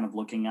he's kind of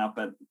looking up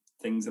at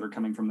things that are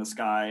coming from the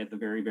sky at the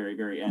very, very,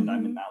 very end.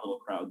 I'm in that little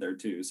crowd there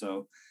too.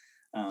 So,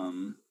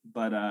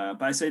 but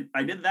I said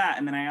I did that,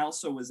 and then I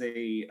also was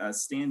a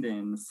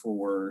stand-in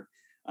for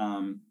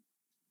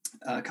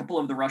a couple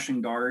of the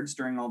Russian guards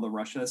during all the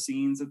Russia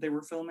scenes that they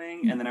were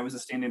filming, and then I was a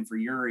stand-in for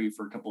Yuri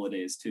for a couple of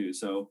days too.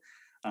 So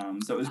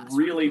So it was That's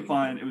really really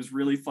fun. cool. It was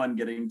really fun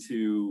getting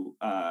to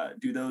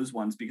do those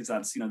ones because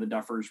that's, the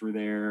Duffers were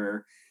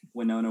there,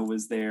 Winona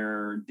was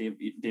there,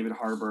 David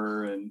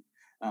Harbour, and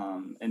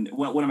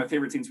one of my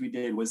favorite scenes we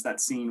did was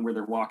that scene where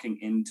they're walking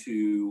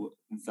into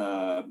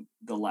the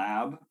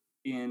lab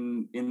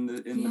in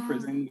the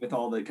prison with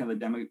all the kind of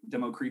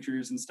demo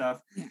creatures and stuff.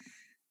 Yeah.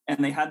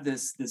 And they had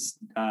this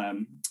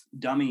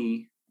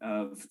dummy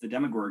of the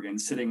Demogorgon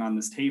sitting on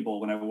this table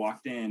when I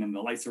walked in, and the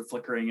lights are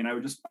flickering, and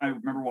I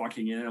remember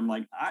walking in and I'm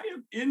like, I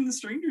am in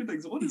Stranger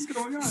Things, what is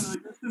going on?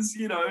 Like, this is,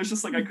 it was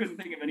just like I couldn't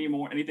think of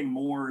anything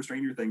more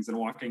Stranger Things than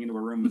walking into a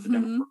room with the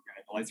Demogorgon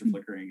and the lights are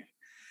flickering.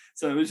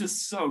 So it was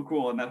just so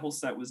cool, and that whole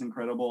set was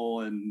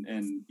incredible, and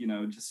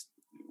just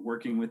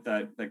working with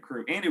that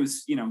crew. And it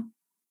was,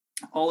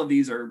 all of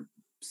these are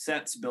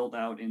sets built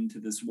out into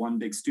this one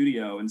big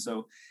studio, and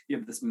so you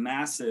have this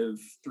massive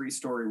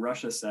 3-story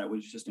Russia set,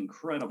 which is just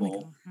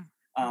incredible.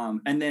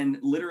 And then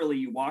literally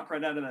you walk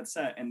right out of that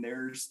set and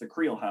there's the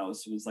Creel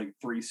house. It was like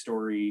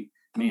 3-story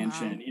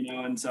mansion.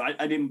 Wow. And so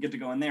I didn't get to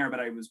go in there, but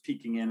I was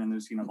peeking in, and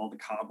there's all the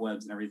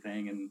cobwebs and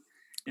everything, and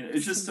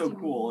it's just so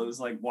cool. It was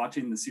like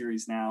watching the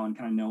series now and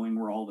kind of knowing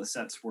where all the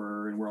sets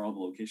were and where all the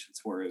locations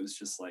were. It was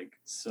just like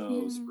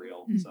so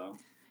surreal. So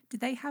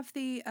did they have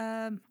the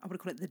I want to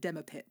call it the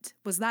demo pit?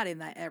 Was that in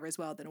that area as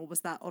well then, or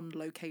was that on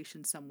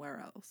location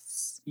somewhere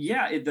else?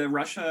 Yeah, the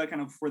Russia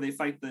kind of where they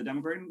fight the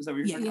Demogorgon. Is that what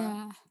you're talking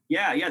about?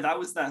 Yeah. That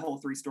was that whole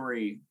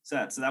 3-story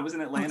set. So that was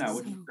in Atlanta,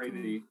 which is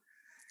crazy.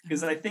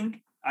 Because I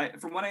think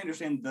from what I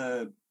understand,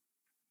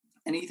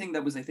 anything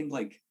that was, I think,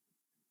 like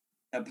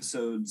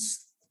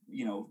episodes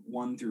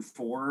 1 through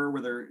 4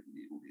 where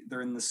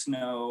they're in the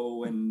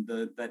snow and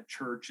that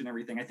church and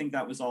everything, I think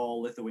that was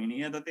all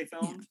Lithuania that they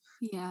filmed.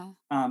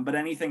 But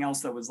anything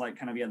else that was like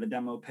kind of the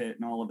demo pit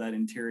and all of that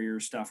interior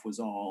stuff was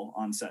all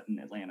on set in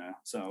Atlanta.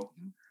 So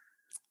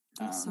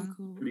that's so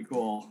cool. Pretty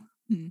cool.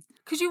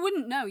 Because you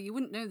wouldn't know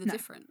the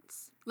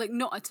difference, like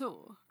not at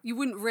all. You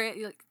wouldn't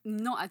really, like,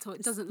 not at all.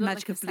 It doesn't look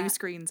magic like of blue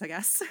screens, I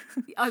guess.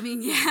 I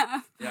mean,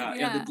 yeah.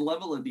 The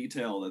level of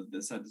detail that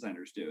the set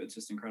designers do, it's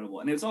just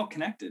incredible, and it's all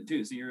connected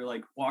too. So you're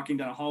like walking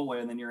down a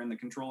hallway, and then you're in the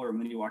control room,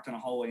 and then you walk down a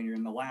hallway, and you're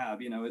in the lab.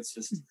 It's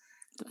just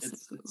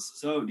it's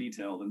so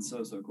detailed and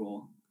so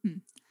cool.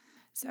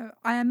 So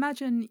I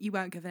imagine you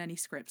weren't given any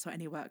scripts or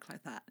any work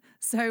like that.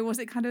 So was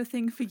it kind of a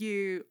thing for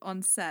you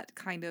on set,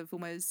 kind of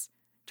almost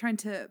trying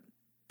to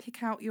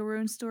pick out your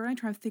own story and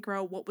try and figure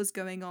out what was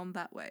going on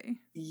that way?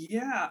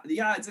 Yeah,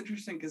 it's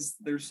interesting because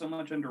there's so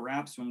much under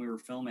wraps when we were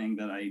filming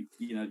that I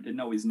didn't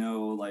always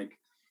know like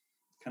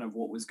kind of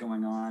what was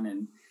going on.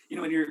 And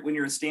when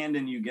you're a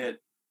stand-in, you get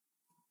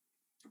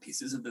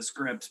pieces of the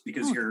script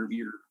because you're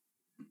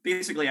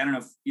basically, I don't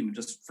know if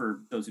just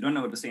for those who don't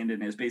know what a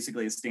stand-in is,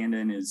 basically a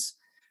stand-in is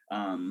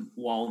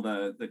while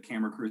the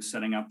camera crew is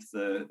setting up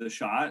the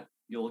shot,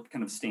 you'll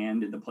kind of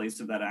stand in the place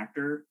of that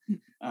actor.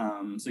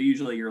 So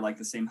usually you're like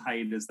the same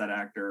height as that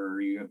actor,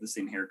 or you have the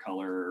same hair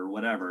color or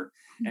whatever.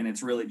 And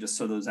it's really just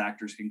so those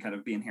actors can kind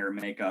of be in hair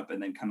and makeup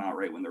and then come out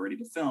right when they're ready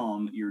to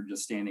film. You're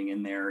just standing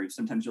in there.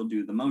 Sometimes you'll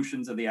do the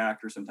motions of the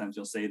actor. Sometimes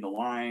you'll say the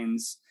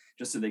lines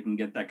just so they can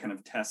get that kind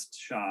of test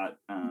shot.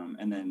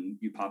 And then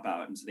you pop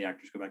out and so the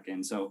actors go back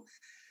in. So,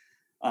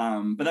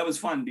 but that was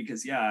fun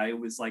because it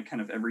was like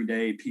kind of every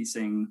day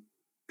piecing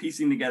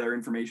together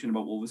information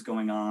about what was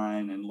going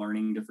on and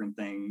learning different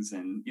things.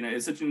 And,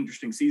 it's such an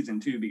interesting season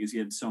too, because you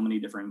had so many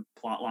different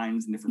plot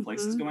lines and different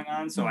places going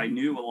on. So I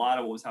knew a lot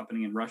of what was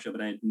happening in Russia, but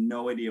I had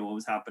no idea what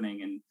was happening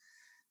in,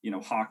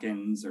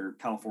 Hawkins or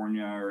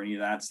California or any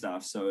of that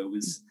stuff. So it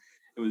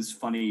was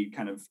funny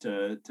kind of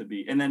to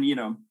be, and then,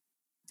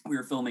 we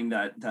were filming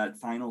that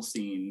final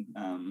scene,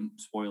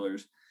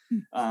 spoilers,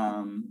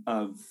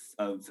 of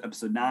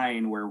episode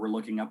 9 where we're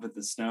looking up at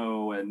the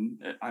snow and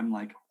I'm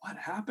like, what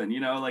happened?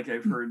 Like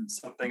I've heard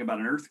something about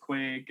an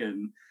earthquake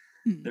and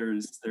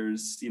there's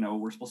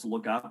we're supposed to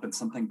look up and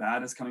something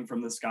bad is coming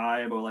from the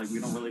sky, but like we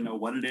don't really know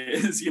what it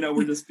is.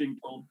 We're just being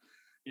told,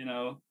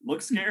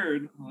 look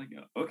scared. I'm like,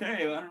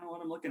 okay, well, I don't know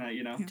what I'm looking at.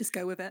 Just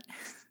go with it.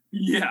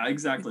 Yeah,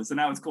 exactly. So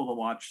now it's cool to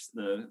watch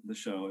the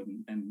show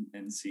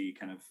and see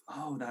kind of,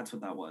 oh, that's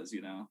what that was.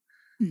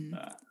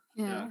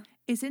 Yeah.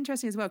 It's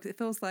interesting as well because it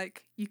feels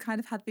like you kind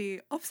of had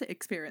the opposite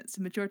experience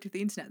the majority of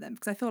the internet then,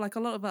 because I feel like a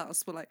lot of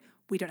us were like,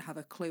 we don't have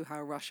a clue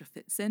how Russia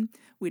fits in.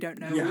 We don't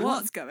know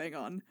what's going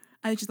on.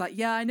 And it's just like,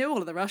 I know all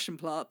of the Russian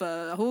plot,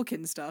 but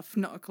Hawkins stuff,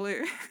 not a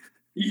clue.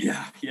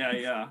 Yeah.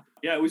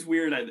 It was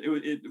weird.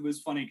 It was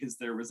funny because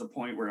there was a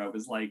point where I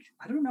was like,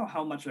 I don't know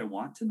how much I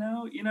want to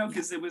know,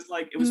 because it was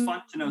like, it was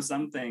fun to know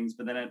some things,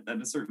 but then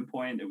at a certain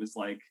point it was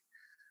like,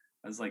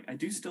 I was like, I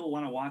do still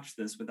want to watch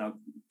this without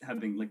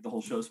having like the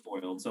whole show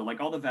spoiled. So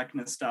like all the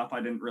Vecna stuff, I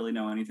didn't really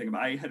know anything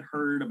about. I had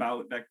heard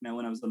about Vecna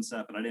when I was on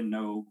set, but I didn't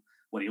know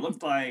what he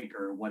looked like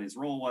or what his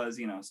role was,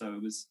 so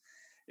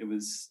it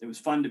was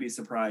fun to be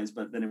surprised,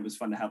 but then it was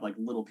fun to have like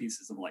little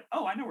pieces of like,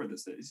 oh, I know where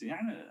this is.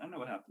 I know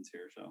what happens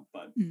here. So,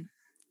 but,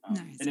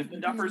 nice. And if the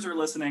Duffers are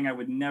listening, I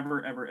would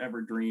never, ever,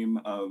 ever dream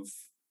of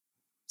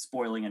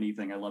spoiling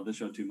anything. I love the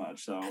show too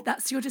much. So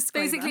that's your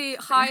disclaimer. Basically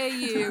hire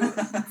you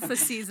for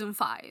season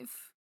 5.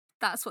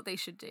 that's what they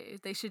should do.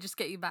 They should just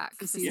get you back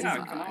for season Yeah,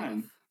 5. come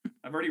on.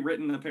 I've already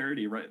written the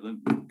parody, right?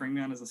 Bring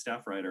me on as a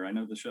staff writer. I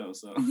know the show,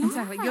 so. Yeah.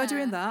 Exactly. You're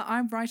doing that.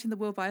 I'm writing the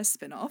Will Byers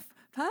spin-off.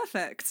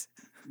 Perfect.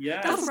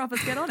 Yes. Duffel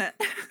Rubbers, get on it.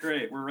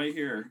 Great. We're right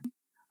here.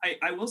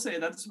 I will say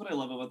that's what I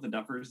love about the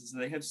Duffers is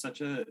they have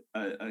such a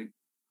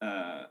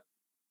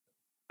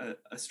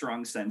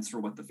strong sense for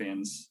what the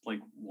fans like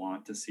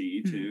want to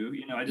see too.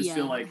 You know, I just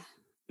feel like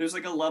there's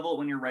like a level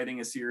when you're writing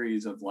a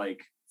series of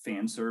like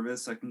fan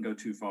service that can go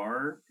too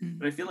far.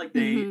 But I feel like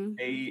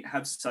they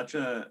have such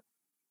a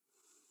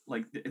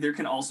like there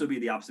can also be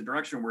the opposite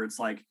direction where it's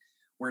like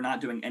we're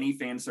not doing any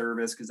fan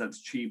service because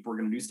that's cheap. We're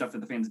going to do stuff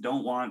that the fans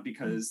don't want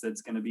because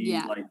that's going to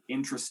be like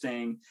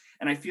interesting.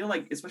 And I feel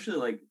like, especially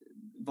like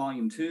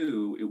volume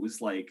 2, it was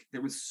like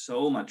there was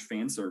so much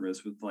fan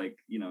service with like,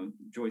 you know,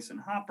 Joyce and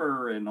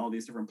Hopper and all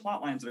these different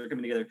plot lines that are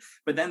coming together.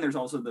 But then there's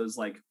also those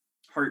like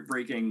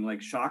heartbreaking like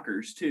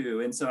shockers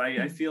too. And so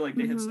I feel like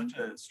they have such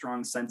a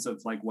strong sense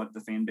of like what the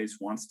fan base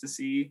wants to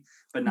see,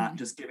 but not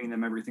just giving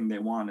them everything they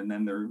want and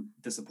then they're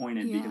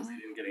disappointed because they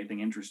didn't get anything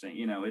interesting.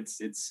 You know,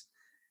 it's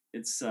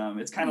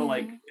kind of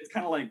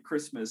like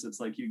Christmas. It's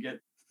like you get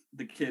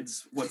the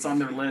kids what's on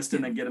their list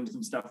and then get them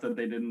some stuff that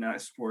they didn't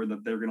ask for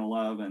that they're gonna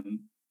love, and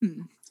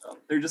so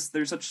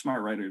they're such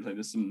smart writers. I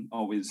just am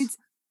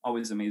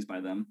always amazed by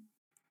them.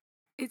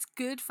 It's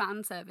good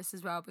fan service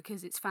as well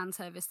because it's fan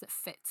service that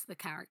fits the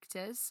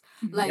characters.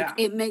 Like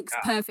it makes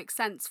perfect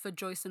sense for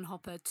Joyce and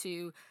Hopper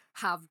to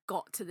have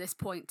got to this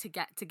point to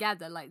get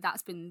together. Like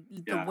that's been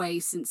the way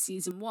since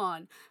season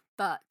 1,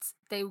 but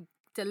they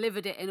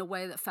delivered it in a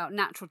way that felt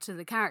natural to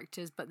the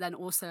characters, but then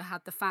also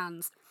had the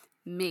fans,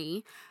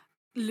 me,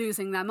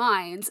 losing their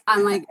minds.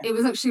 And like it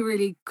was actually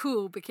really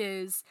cool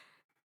because,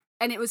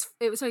 and it was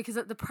funny because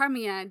at the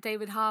premiere,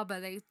 David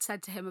Harbour, they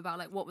said to him about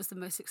like what was the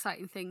most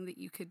exciting thing that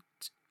you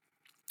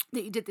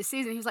did this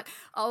season. He was like,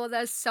 oh,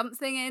 there's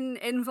something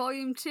in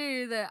volume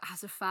 2 that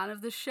as a fan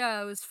of the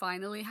show has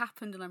finally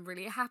happened and I'm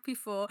really happy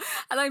for.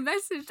 And I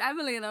messaged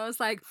Emily and I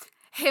was like,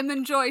 him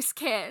and Joyce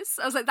kiss.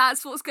 I was like,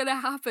 that's what's going to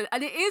happen.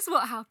 And it is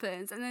what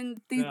happens. And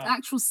then the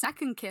actual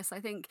second kiss,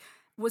 I think,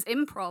 was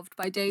improv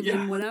by David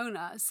and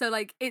Winona. So,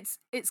 like, it's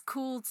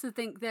cool to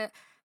think that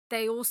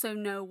they also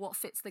know what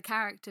fits the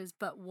characters,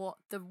 but what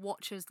the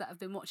watchers that have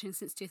been watching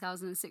since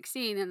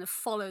 2016 and have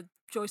followed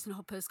Joyce and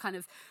Hopper's kind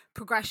of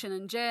progression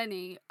and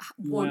journey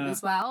want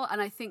as well.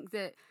 And I think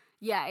that,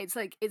 it's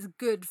like, it's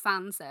good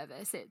fan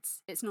service.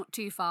 It's not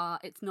too far.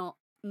 It's not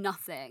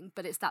nothing,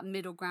 but it's that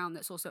middle ground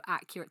that's also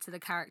accurate to the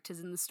characters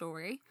in the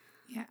story.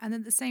 Yeah, and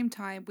at the same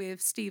time with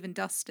Steve and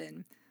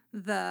Dustin,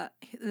 at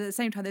the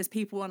same time there's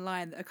people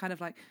online that are kind of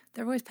like,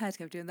 they're always paired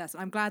together doing this.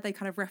 And I'm glad they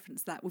kind of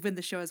referenced that within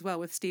the show as well,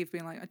 with Steve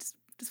being like, I just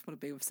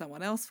want to be with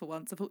someone else for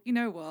once. I thought, you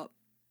know what?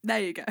 There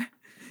you go.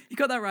 You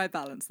got that right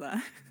balance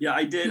there. Yeah,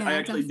 I did. I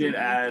actually did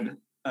add,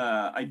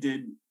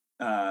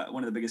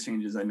 one of the biggest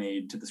changes I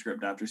made to the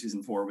script after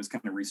season 4 was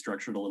kind of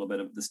restructured a little bit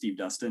of the Steve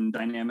Dustin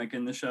dynamic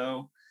in the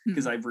show,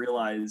 because I've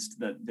realized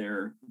that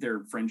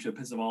their friendship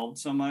has evolved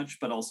so much,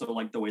 but also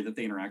like the way that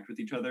they interact with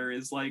each other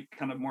is like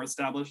kind of more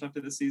established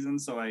after the season.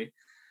 So I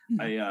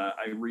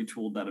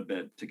retooled that a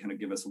bit to kind of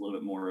give us a little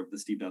bit more of the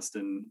Steve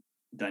Dustin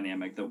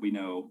dynamic that we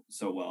know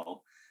so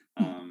well.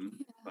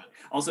 But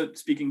also,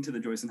 speaking to the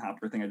Joyce and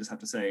Hopper thing, I just have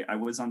to say I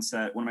was on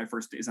set. One of my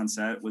first days on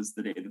set was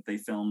the day that they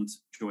filmed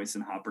Joyce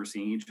and Hopper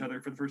seeing each other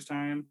for the first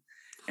time,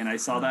 and I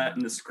saw that in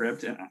the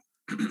script, and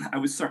I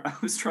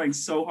was trying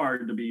so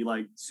hard to be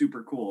like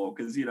super cool,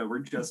 because you know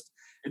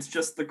it's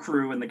just the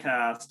crew and the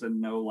cast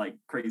and no like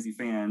crazy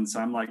fans.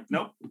 So I'm like,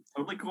 nope,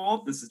 totally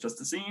cool. This is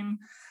just a scene.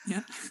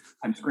 Yeah,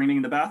 I'm screaming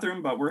in the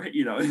bathroom, but we're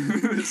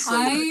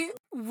I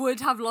would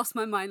have lost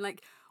my mind.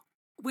 Like,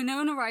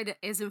 Winona Ryder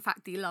is in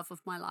fact the love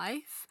of my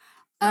life.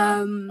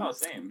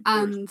 Same.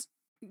 And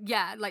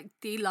like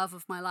the love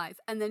of my life.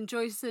 And then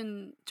Joyce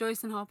and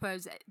Hopper,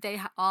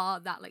 they are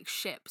that like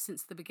ship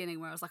since the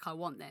beginning, where I was like, I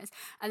want this.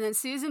 And then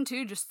season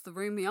 2 just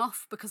threw me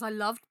off because I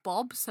loved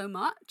Bob so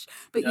much,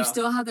 but you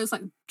still had those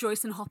like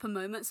Joyce and Hopper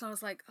moments, and I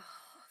was like, oh,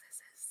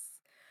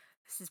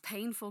 this is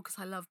painful because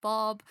I love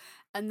Bob.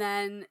 And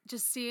then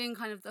just seeing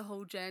kind of the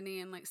whole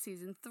journey in like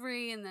season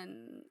 3, and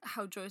then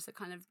how Joyce had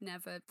kind of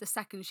never, the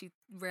second she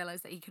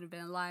realized that he could have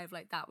been alive,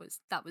 like that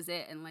was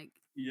it. And like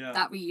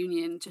that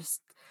reunion,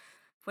 just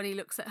when he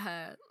looks at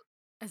her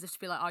as if to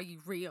be like, are you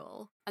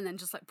real? And then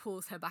just like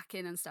pulls her back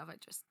in and stuff. I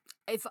just,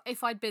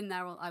 if I'd been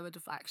there, I would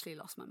have actually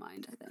lost my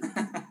mind, I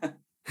think.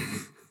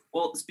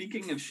 Well,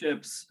 speaking of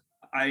ships,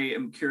 I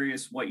am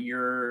curious what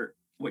your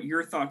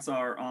thoughts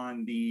are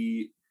on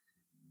the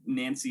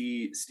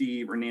Nancy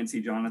Steve or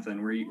Nancy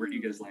Jonathan. Where do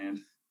you guys land?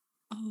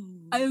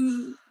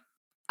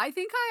 I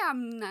think I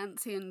am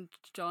Nancy and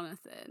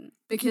Jonathan,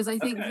 because I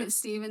think that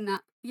Steve and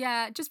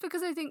just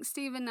because I think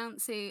Steve and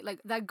Nancy,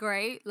 like, they're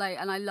great, like,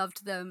 and I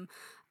loved them,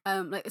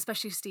 like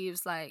especially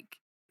Steve's like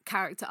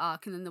character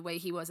arc, and then the way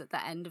he was at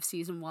the end of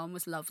season 1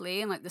 was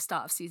lovely, and like the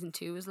start of season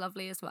 2 was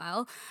lovely as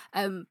well.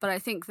 But I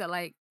think that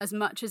like as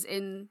much as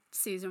in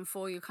season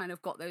 4 you kind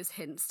of got those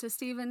hints to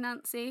Steve and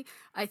Nancy,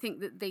 I think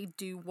that they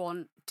do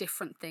want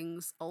different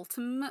things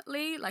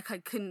ultimately. Like I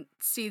couldn't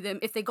see them,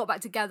 if they got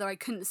back together, I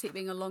couldn't see it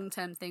being a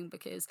long-term thing,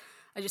 because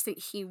I just think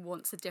he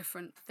wants a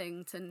different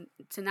thing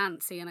to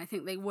Nancy, and I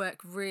think they work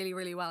really,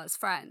 really well as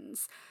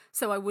friends.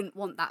 So I wouldn't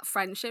want that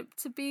friendship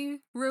to be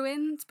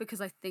ruined, because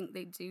I think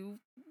they do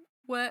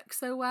work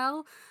so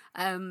well.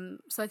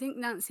 So I think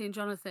Nancy and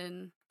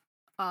Jonathan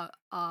are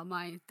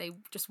they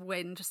just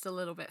win just a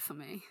little bit for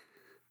me.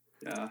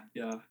 Yeah.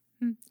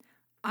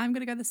 I'm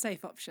going to go the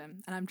safe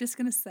option, and I'm just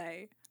going to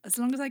say, as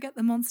long as I get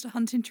the monster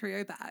hunting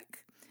trio back,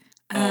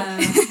 then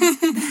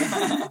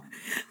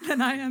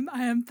I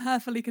am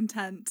perfectly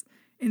content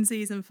in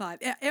season 5.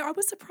 I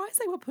was surprised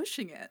they were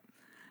pushing it.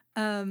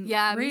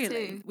 Yeah, really,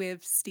 me too.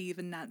 with Steve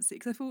and Nancy,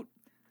 because I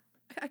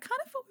kind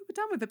of thought we were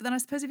done with it. But then I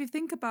suppose if you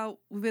think about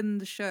within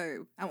the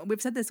show, and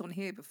we've said this on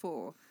here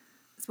before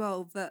as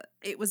well, that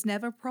it was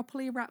never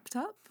properly wrapped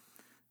up.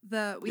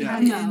 That we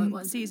had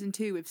in season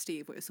 2 with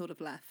Steve, where it was sort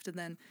of left, and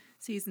then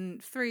season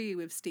 3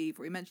 with Steve,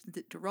 where he mentioned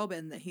it to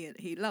Robin that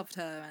he loved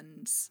her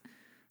and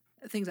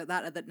things like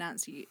that. That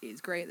Nancy is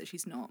great, that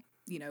she's not,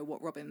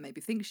 what Robin maybe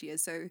thinks she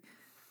is. So,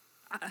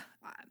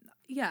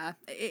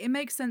 it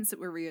makes sense that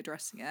we're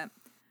readdressing it.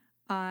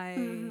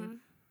 I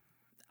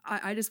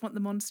just want the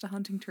monster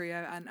hunting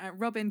trio, and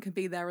Robin could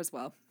be there as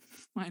well.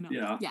 Why not?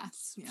 Yeah.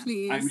 Yes,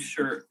 please.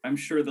 I'm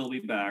sure they'll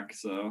be back.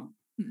 So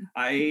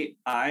I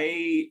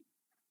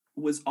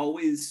was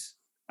always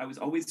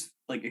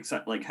like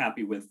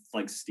happy with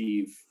like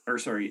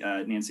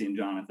Nancy and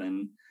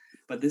Jonathan,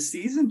 but this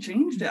season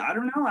changed it. I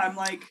don't know. I'm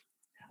like,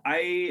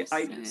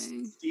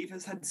 Steve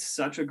has had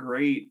such a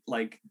great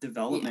like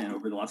development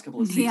over the last couple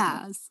of seasons. He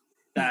has.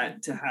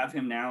 That to have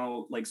him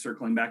now like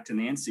circling back to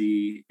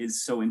Nancy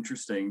is so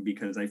interesting,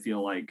 because I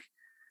feel like,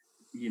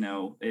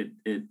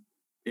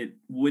 it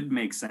would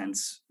make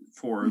sense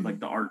for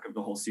like the arc of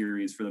the whole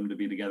series for them to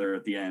be together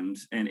at the end.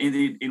 And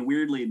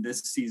weirdly,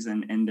 this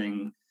season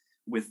ending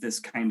with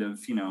this kind of,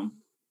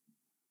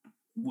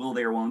 will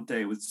they or won't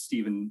they with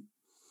Stephen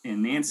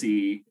and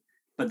Nancy,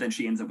 but then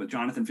she ends up with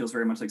Jonathan, feels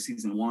very much like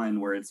season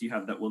 1, where it's, you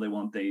have that will they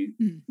won't they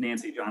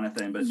Nancy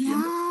Jonathan, but she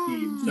ends up with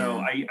Steve.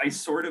 So I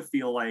sort of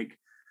feel like,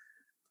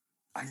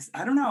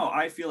 I don't know.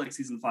 I feel like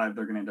season 5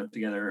 they're going to end up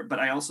together, but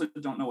I also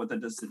don't know what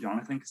that does to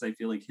Jonathan, because I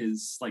feel like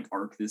his like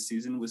arc this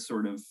season was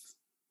sort of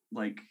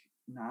like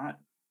not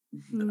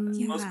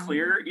the most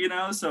clear,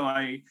 So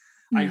I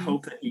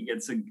hope that he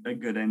gets a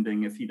good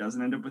ending if he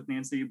doesn't end up with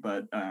Nancy.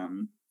 But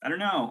I don't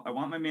know. I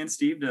want my man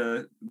Steve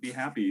to be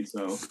happy.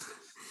 So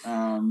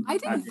I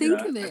didn't think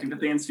of it. I think the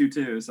fans do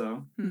too.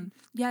 So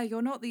yeah,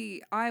 you're not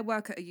I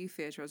work at a youth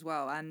theatre as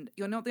well, and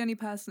you're not the only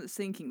person that's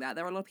thinking that.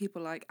 There are a lot of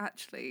people like,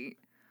 actually,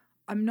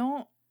 I'm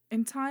not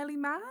entirely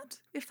mad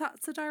if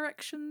that's the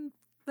direction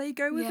they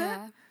go with it.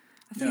 I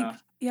think,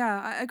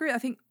 I agree. I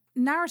think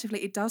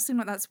narratively, it does seem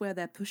like that's where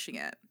they're pushing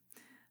it.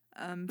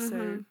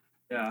 So,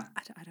 I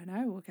don't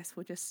know. I guess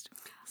we'll just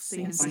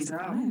see in season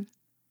 5.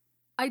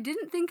 I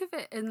didn't think of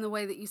it in the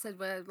way that you said,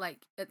 where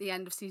like at the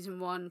end of season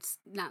 1,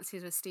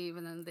 Nancy's with Steve,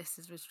 and then this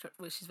is with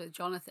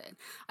Jonathan.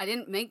 I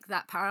didn't make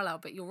that parallel,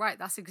 but you're right.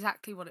 That's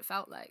exactly what it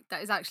felt like.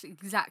 That is actually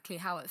exactly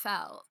how it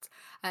felt.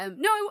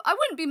 No, I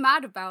wouldn't be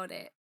mad about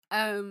it.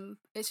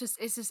 It's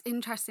just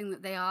interesting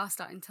that they are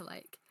starting to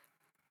like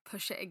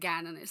push it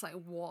again, and it's like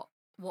what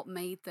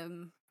made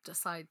them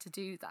decide to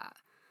do that.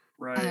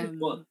 Right.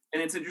 Well,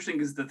 and it's interesting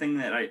because the thing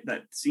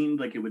that seemed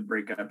like it would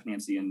break up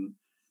Nancy and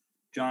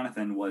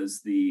Jonathan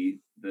was the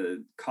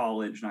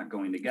college not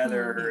going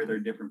together. They're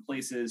different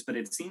places, but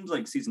it seems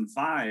like season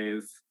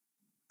 5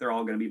 they're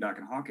all going to be back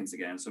in Hawkins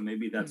again. So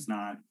maybe that's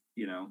not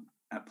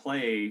at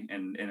play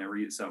and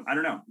so I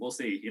don't know. We'll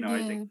see.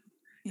 I think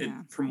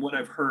from what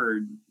I've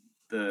heard,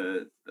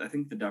 I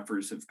think the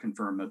Duffers have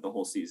confirmed that the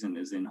whole season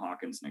is in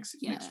Hawkins next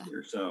year.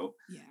 So,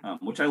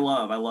 which I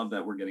love. I love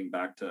that we're getting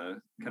back to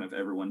kind of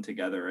everyone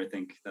together. I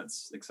think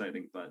that's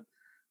exciting. But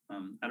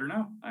I don't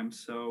know. I'm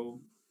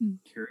so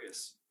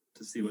curious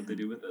to see what they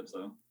do with it.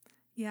 So,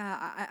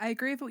 I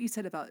agree with what you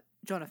said about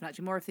Jonathan.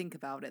 Actually, more I think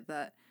about it,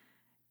 that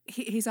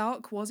his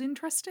arc was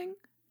interesting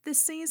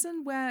this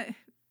season, where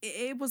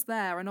it was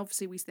there, and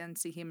obviously we then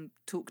see him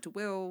talk to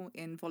Will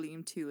in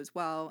volume 2 as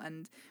well,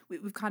 and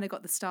we've kind of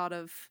got the start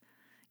of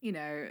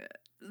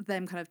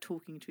them kind of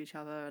talking to each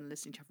other and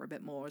listening to each other a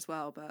bit more as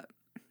well. But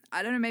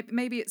I don't know,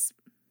 maybe it's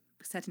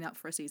setting up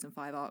for a season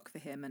 5 arc for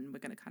him, and we're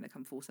going to kind of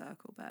come full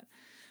circle. But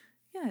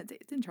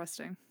it's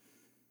interesting.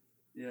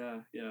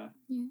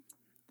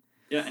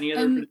 Any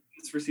other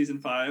predictions for season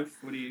 5?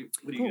 What do you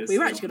guys we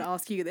were actually going to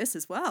ask you this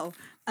as well.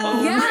 We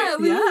were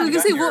going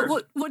to say,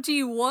 what do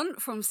you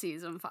want from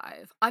season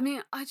 5? I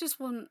mean, I just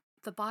want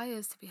the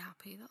buyers to be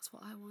happy. That's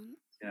what I want.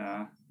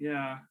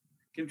 Yeah.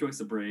 Give Joyce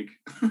a break.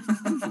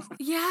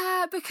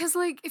 Yeah, because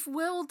like if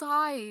Will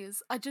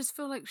dies, I just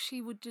feel like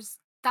she would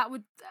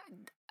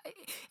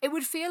it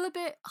would feel a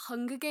bit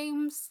Hunger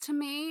Games to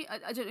me.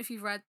 I don't know if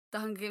you've read the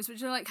Hunger Games,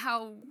 which are like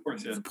how Of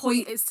course, yeah. the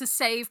point is to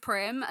save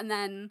Prim, and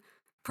then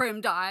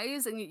Prim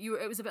dies, and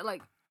it was a bit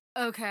like,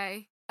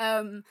 okay.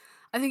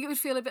 I think it would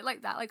feel a bit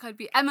like that. Like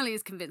Emily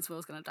is convinced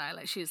Will's gonna die.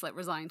 Like she's like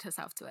resigned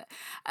herself to it.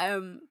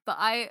 But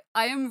I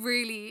am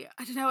really,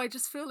 I don't know. I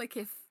just feel like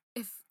if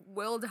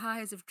Will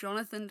dies, if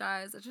Jonathan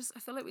dies, I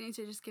feel like we need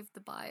to just give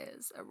the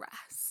buyers a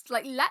rest.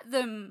 Like let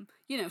them,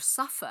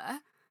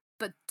 suffer,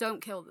 but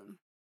don't kill them,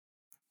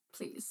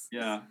 please.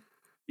 Yeah.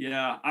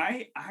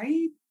 I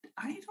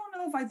don't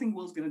know if I think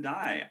Will's gonna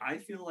die. I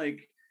feel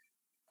like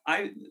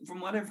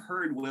from what I've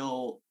heard,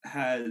 Will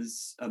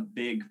has a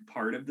big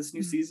part of this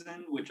new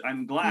season, which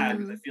I'm glad,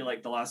 because I feel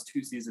like the last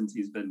 2 seasons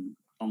he's been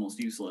almost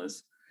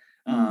useless.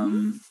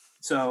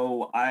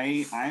 So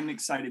I'm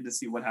excited to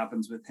see what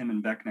happens with him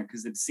and Vecna,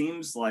 because it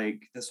seems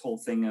like this whole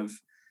thing of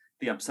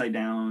the Upside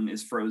Down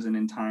is frozen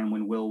in time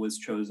when Will was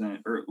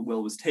chosen or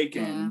Will was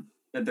taken. Yeah.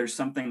 That there's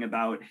something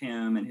about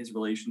him and his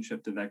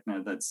relationship to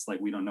Vecna that's like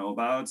we don't know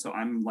about. So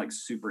I'm like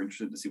super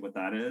interested to see what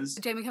that is.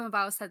 Jamie Campbell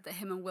Bower said that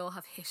him and Will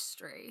have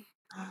history.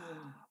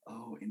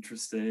 Oh,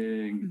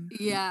 interesting.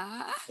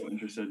 Yeah. So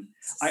interested.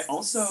 I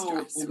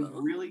also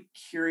am really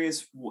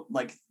curious,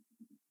 like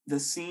the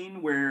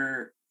scene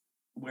where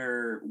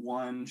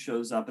one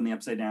shows up in the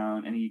Upside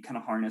Down and he kind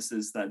of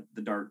harnesses the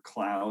dark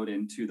cloud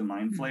into the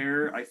Mind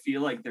Flayer. I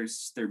feel like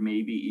there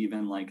may be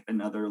even like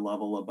another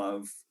level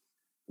above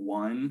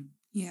one.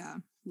 Yeah.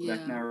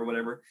 Vecna or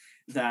whatever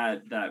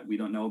that we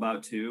don't know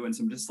about too. And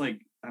so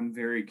I'm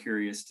very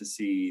curious to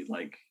see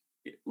like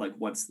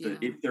what's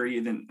if they're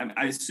even,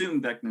 I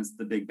assume Vecna's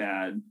the big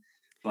bad,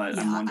 but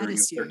I'm wondering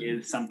if there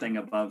is something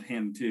above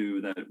him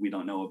too that we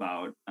don't know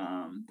about.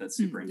 That's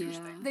super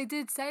interesting. Yeah. They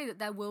did say that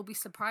there will be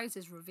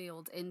surprises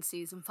revealed in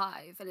season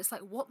 5, and it's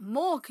like, what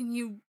more can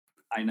you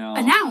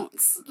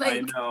announce?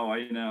 Like,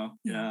 I know.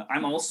 Yeah.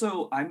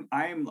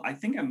 I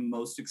think I'm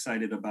most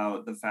excited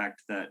about the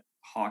fact that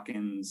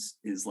Hawkins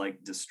is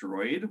like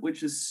destroyed,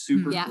 which is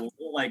super cool.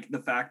 Like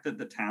the fact that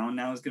the town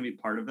now is going to be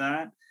part of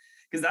that.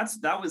 Because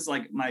that was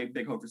like my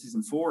big hope for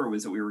season 4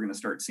 was that we were going to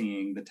start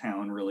seeing the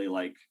town really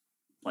like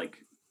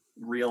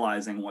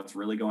realizing what's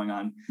really going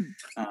on.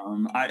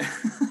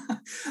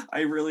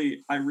 I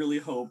really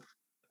hope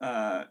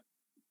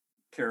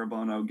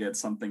Carabono gets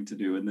something to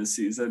do in this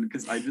season,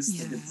 because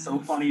it's so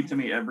funny to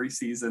me every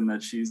season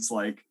that she's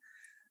like,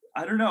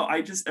 I don't know.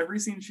 Every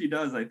scene she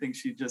does, I think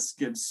she just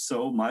gives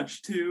so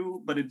much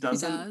to, but it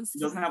doesn't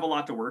have a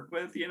lot to work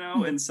with,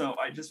 And so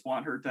I just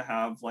want her to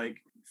have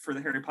like, for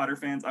the Harry Potter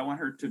fans, I want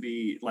her to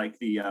be like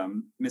the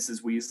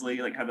Mrs. Weasley,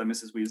 like have that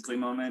Mrs. Weasley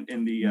moment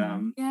in the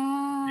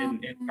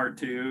in part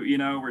 2,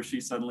 where she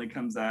suddenly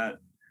comes at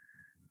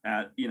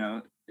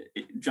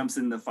it jumps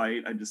in the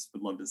fight. I just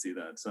would love to see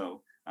that.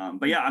 So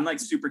but yeah, I'm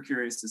like super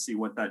curious to see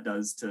what that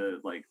does to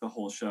like the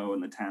whole show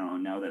and the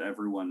town now that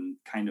everyone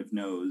kind of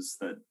knows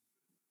that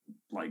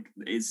like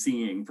is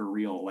seeing for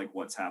real like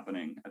what's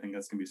happening. I think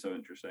that's gonna be so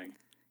interesting.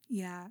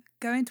 Yeah,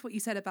 going to what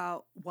you said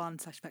about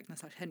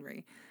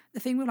Vecna/Henry, the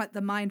thing with like the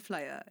Mind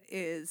Flayer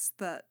is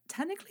that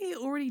technically it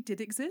already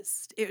did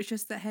exist. It was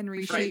just that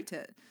Henry shaped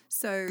it.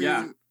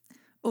 So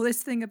all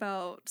this thing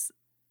about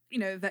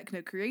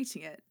Vecna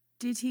creating it,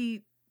 did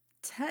he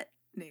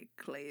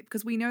technically?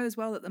 Because we know as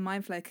well that the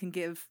Mind Flayer can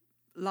give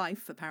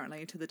life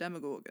apparently to the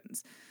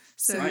Demogorgons.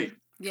 So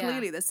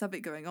clearly there's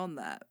something going on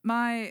there.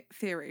 My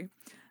theory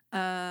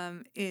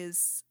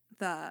is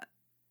that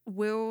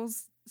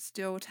Will's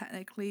still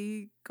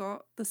technically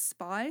got the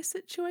spy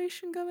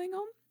situation going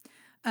on,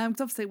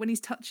 because obviously when he's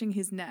touching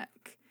his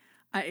neck,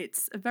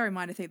 it's a very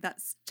minor thing.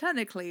 That's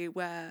technically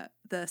where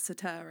the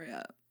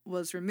Soteria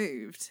was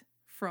removed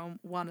from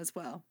one as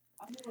well.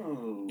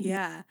 Oh,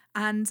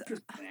 and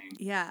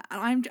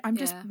I'm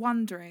just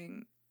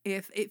wondering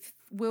if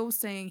Will's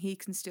saying he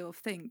can still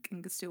think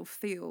and can still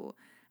feel,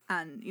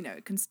 and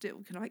can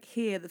still kind of like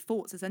hear the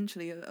thoughts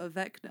essentially of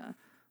Vecna.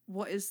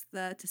 What is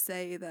there to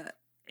say that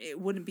it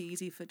wouldn't be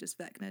easy for just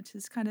Vecna to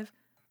just kind of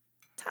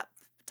tap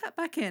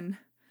back in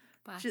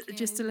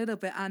just a little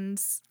bit? And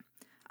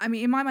I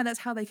mean, in my mind, that's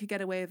how they could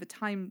get away with a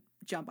time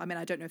jump. I mean,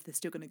 I don't know if they're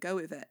still going to go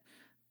with it,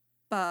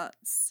 but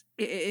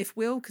if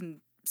Will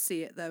can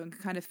see it though and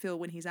can kind of feel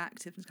when he's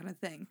active and kind of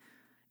thing,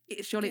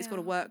 surely it's got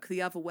to work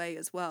the other way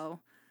as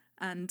well.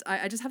 And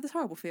I just have this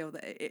horrible feel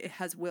that it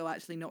has Will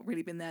actually not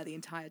really been there the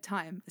entire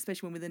time,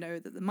 especially when we know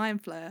that the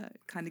Mind Flayer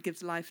kind of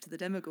gives life to the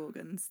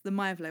Demogorgons. The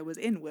Mind Flayer was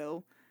in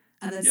Will,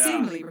 and then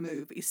seemingly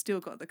removed, but he's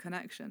still got the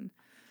connection.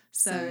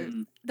 So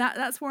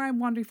that's where I'm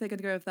wondering if they're going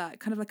to go with that,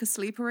 kind of like a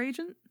sleeper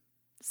agent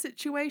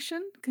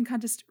situation, can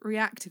kind of just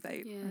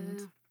reactivate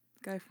and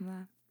go from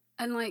there.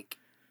 And like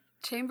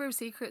Chamber of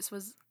Secrets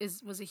was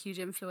a huge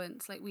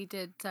influence. Like we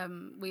did,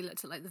 we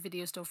looked at like the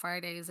Video Store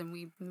Fridays and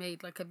we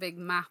made like a big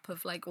map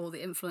of like all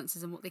the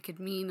influences and what they could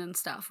mean and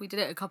stuff. We did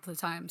it a couple of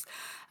times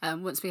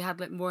once we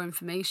had like more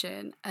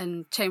information.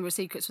 And Chamber of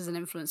Secrets was an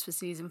influence for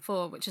season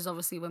 4, which is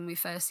obviously when we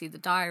first see the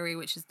diary,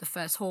 which is the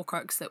first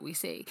Horcrux that we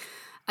see.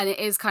 And it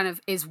is kind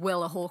of, is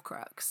Will a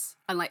Horcrux?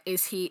 And like,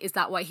 is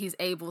that why he's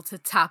able to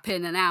tap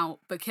in and out?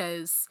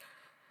 Because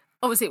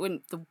obviously it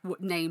wouldn't, the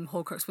name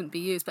Horcrux wouldn't be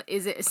used, but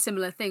is it a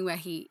similar thing where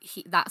he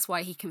that's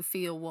why he can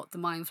feel what the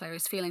Mind Flayer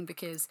is feeling,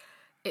 because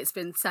it's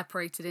been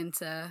separated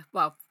into,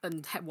 well,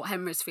 and what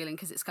Henry's feeling,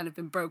 because it's kind of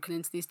been broken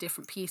into these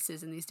different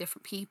pieces and these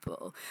different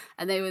people.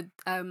 And they would,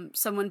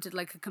 someone did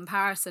like a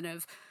comparison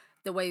of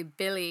the way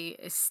Billy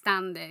is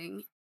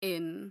standing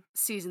in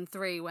season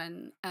 3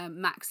 when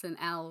Max and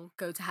Elle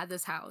go to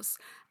Heather's house,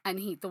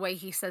 and the way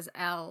he says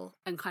Elle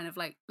and kind of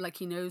like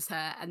he knows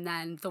her, and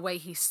then the way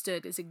he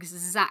stood is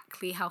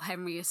exactly how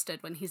Henry is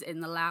stood when he's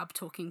in the lab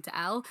talking to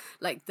Elle,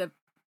 like the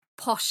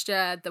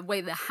posture, the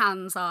way the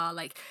hands are,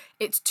 like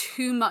it's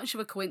too much of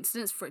a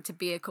coincidence for it to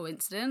be a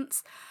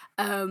coincidence.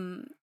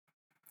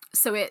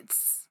 So it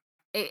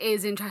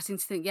is interesting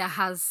to think,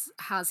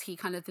 has he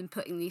kind of been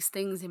putting these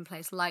things in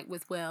place, like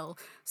with Will,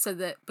 so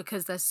that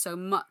because there's so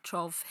much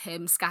of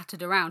him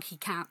scattered around, he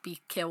can't be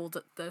killed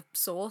at the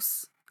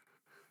source.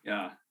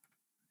 Yeah,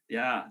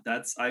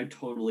 I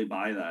totally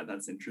buy that.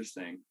 That's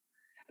interesting.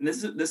 And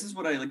this is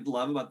what I like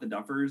love about the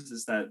Duffers,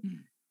 is that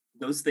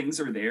those things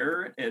are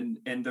there and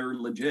they're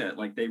legit.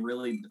 Like they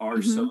really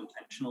are so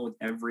intentional with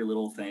every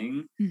little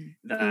thing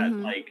that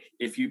like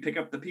if you pick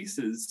up the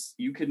pieces,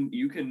 you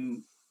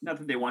can, not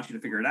that they want you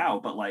to figure it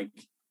out, but like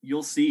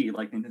you'll see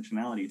like the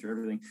intentionality through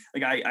everything.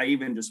 Like I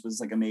even just was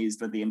like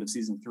amazed at the end of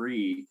season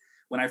 3.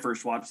 When I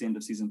first watched the end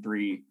of season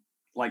 3,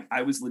 like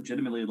I was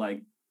legitimately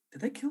like,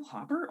 did they kill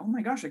Hopper? Oh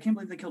my gosh, I can't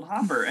believe they killed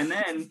Hopper. And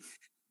then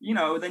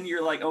then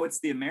you're like, oh, it's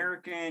the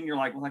American. You're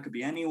like, well, that could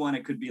be anyone.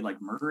 It could be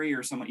like Murray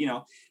or someone,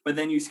 but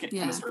then you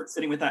kind of start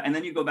sitting with that. And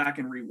then you go back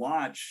and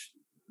rewatch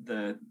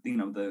the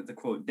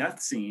quote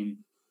death scene.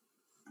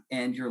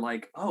 And you're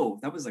like, oh,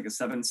 that was like a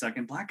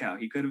 7-second blackout.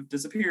 He could have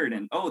disappeared.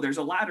 And, oh, there's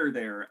a ladder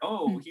there.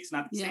 Oh, he's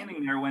not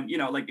standing there when,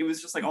 like, it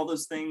was just like all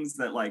those things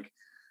that like,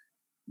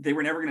 they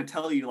were never going to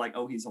tell you like,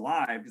 oh, he's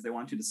alive, because they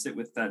want you to sit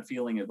with that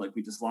feeling of like,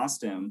 we just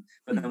lost him.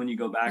 But then when you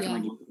go back and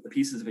like look at the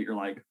pieces of it, you're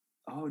like,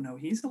 oh no,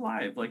 he's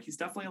alive. Like he's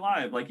definitely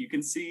alive. Like you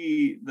can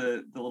see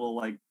the little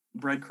like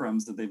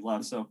breadcrumbs that they've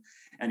left. So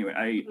anyway,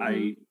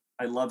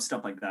 I love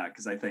stuff like that,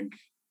 because I think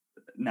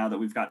now that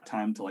we've got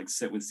time to like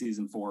sit with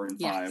season 4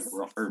 and 5,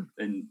 or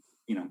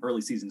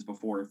early seasons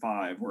before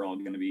 5, we're all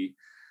going to be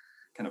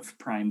kind of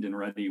primed and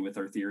ready with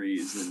our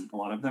theories, and a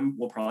lot of them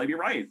will probably be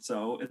right.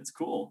 So it's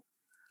cool.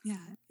 Yeah,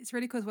 it's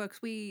really cool as well,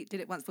 because we did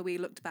it once where we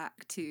looked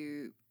back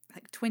to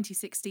like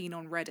 2016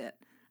 on Reddit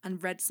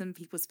and read some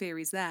people's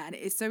theories there. And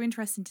it's so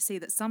interesting to see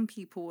that some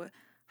people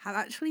have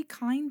actually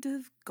kind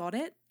of got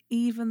it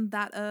even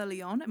that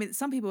early on. I mean,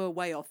 some people are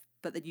way off,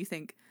 but then you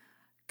think,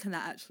 can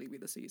that actually be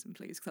the season,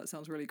 please? Because that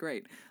sounds really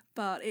great.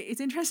 But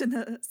it's interesting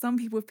that some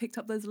people have picked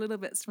up those little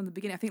bits from the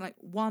beginning. I think like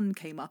 1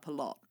 came up a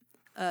lot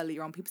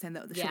earlier on, people saying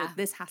that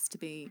this has to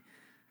be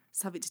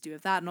something to do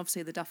with that. And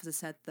obviously the Duffers have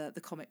said that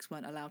the comics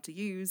weren't allowed to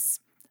use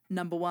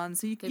number 1,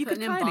 so you could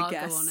kind of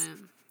guess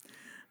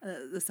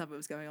the stuff that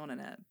was going on in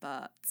it.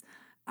 But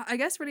I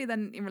guess really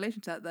then in relation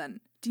to that,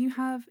 then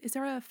is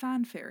there a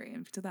fan theory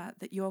into that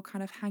you're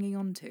kind of hanging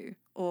on to,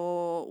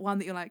 or one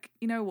that you're like,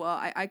 you know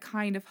what, I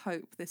kind of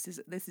hope this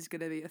is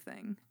going to be a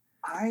thing?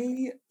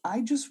 I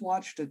just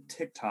watched a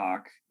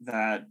TikTok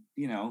that,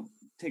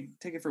 take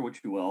it for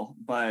what you will,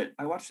 but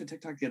I watched a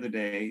TikTok the other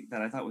day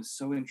that I thought was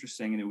so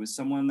interesting, and it was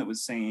someone that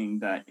was saying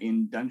that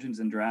in Dungeons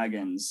and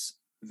Dragons,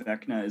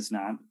 Vecna is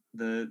not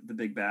the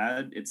big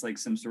bad. It's like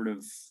some sort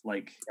of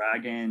like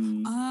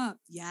dragon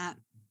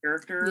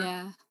character.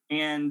 Yeah.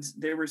 And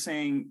they were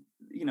saying,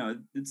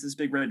 it's this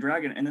big red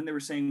dragon. And then they were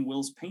saying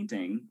Will's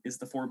painting is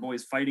the 4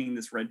 boys fighting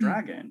this red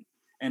dragon.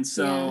 And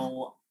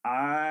so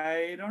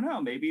I don't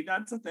know, maybe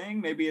that's a thing,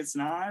 maybe it's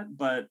not,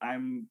 but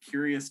I'm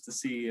curious to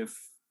see if,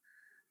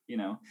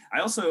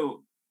 I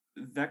also,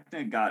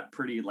 Vecna got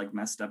pretty like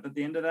messed up at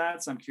the end of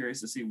that. So I'm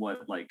curious to see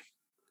what like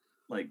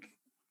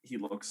he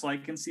looks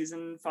like in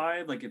season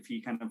 5, like if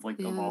he kind of like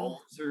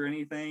evolves or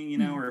anything,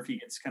 or if he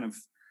gets kind of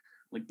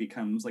like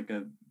becomes like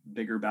a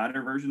bigger,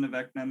 badder version of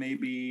Vecna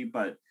maybe.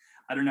 But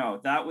I don't know,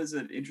 that was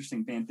an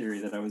interesting fan theory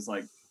that I was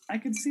like, I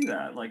could see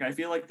that. Like I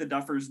feel like the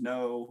Duffers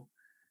know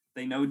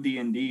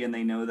D&D, and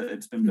they know that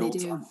it's been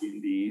built on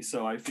D&D,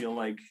 so I feel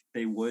like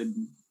they would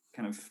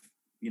kind of,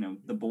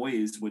 the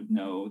boys would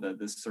know that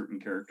this certain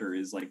character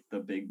is like the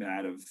big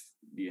bad of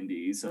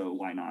D&D, so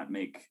why not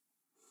make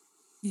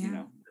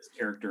this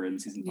character in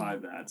season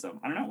 5 that. So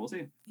I don't know, we'll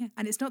see. Yeah,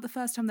 and it's not the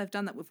first time they've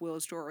done that with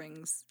Will's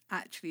drawings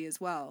actually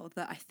as well.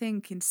 That I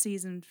think in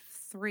season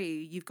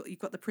 3 you've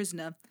got the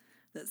prisoner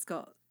that's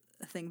got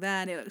a thing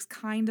there, and it looks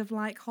kind of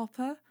like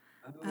Hopper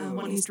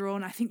when he's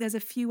drawn. I think there's a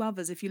few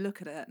others if you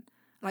look at it.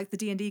 Like the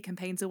D&D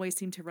campaigns always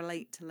seem to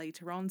relate to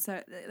later on,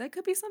 so there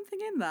could be something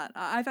in that.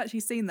 I've actually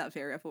seen that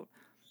theory. I thought,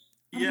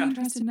 I'd be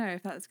interested to know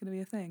if that's going to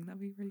be a thing.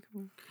 That'd be really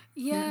cool.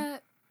 Yeah.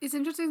 It's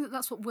interesting that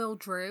that's what Will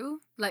drew,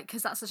 like,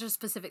 because that's such a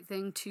specific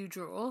thing to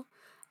draw.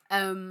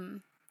 So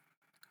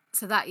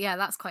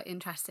that's quite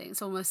interesting.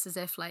 It's almost as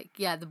if, like,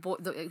 like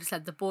you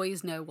said, the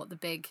boys know what the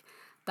big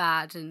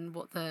bad and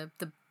what the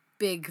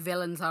big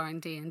villains are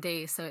in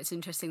D&D. So it's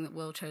interesting that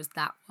Will chose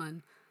that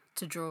one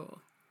to draw.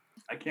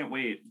 I can't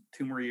wait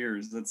 2 more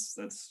years. That's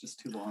just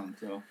too long.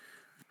 So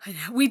I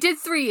know. We did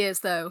 3 years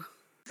though.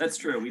 That's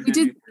true. We did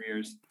do 3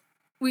 years.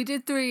 We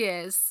did 3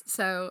 years.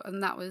 So,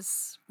 and that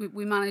was,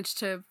 we managed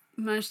to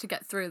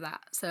get through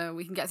that, so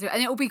we can get through it.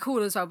 And it'll be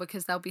cool as well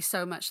because there'll be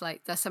so much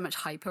like, there's so much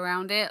hype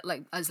around it,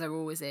 like as there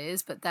always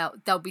is, but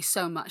there'll be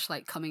so much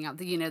like coming up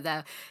that, you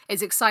know,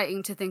 it's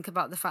exciting to think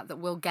about the fact that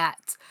we'll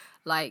get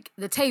like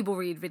the table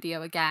read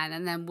video again,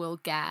 and then we'll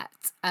get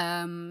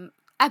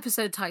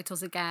episode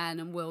titles again,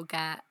 and we'll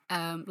get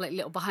like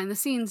little behind the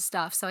scenes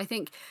stuff. So I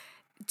think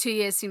 2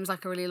 years seems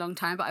like a really long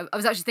time, but I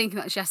was actually thinking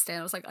about this yesterday, and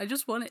I was like, I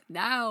just want it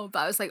now. But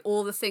I was like,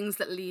 all the things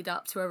that lead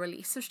up to a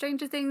release of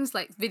Stranger Things,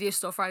 like Video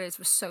Store Fridays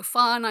was so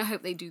fun. I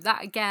hope they do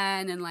that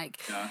again, and like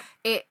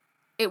it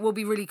will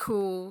be really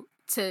cool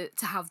to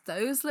have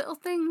those little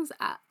things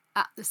at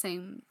the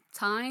same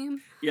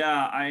time.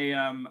 Yeah, I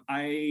am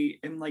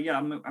like, yeah,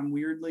 I'm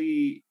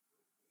weirdly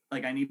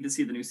like, I need to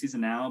see the new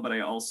season now, but I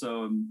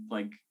also am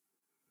like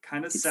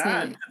kind of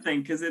sad, I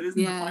think, because it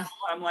isn't the final.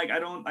 I'm like,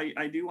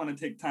 I do want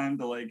to take time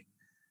to like,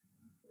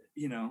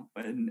 you know,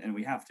 and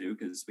we have to,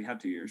 because we have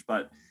 2 years,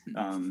 but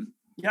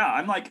yeah,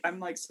 I'm like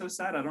so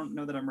sad. I don't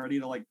know that I'm ready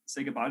to like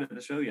say goodbye to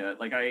the show yet.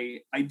 Like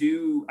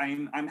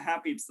I'm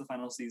happy it's the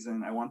final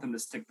season. I want them to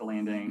stick the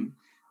landing.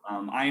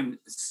 I am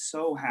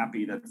so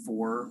happy that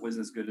 4 was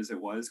as good as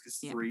it was, because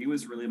 3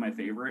 was really my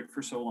favorite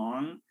for so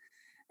long,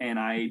 and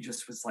I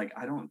just was like,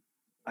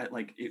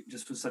 it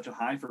just was such a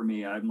high for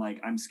me.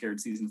 I'm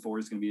scared season 4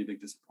 is going to be a big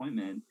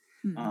disappointment.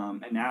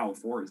 And now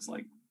 4 is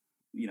like,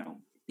 you know,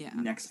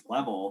 next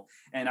level.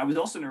 And I was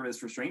also nervous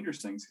for Stranger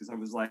Things, because I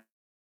was like,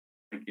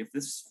 if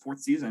this 4th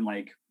season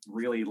like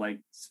really like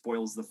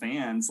spoils the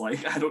fans,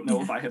 like I don't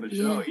know if I have a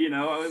show, you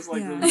know. I was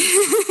like,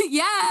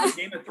 yeah.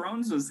 Game of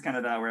Thrones was kind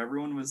of that, where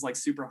everyone was like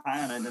super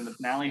high on it, and then the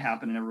finale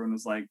happened and everyone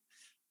was like,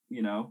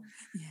 you know,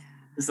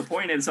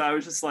 disappointed. So I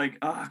was just like,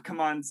 oh, come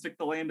on, stick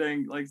the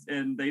landing. Like,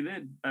 and they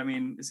did. I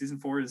mean, season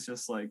 4 is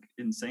just like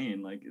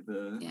insane. Like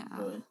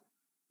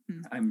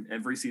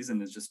every season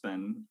has just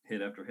been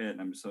hit after hit,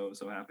 and I'm so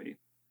happy.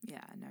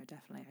 Yeah, no,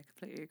 definitely. I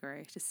completely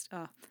agree. Just,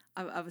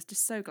 I was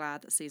just so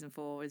glad that season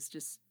 4 was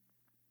just,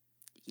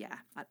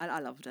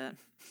 I loved it.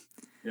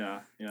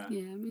 Yeah,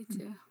 me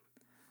too.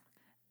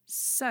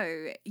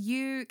 So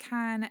you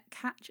can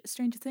catch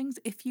Stranger Things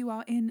if you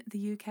are in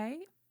the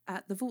UK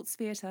at the Vaults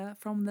Theatre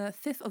from the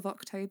 5th of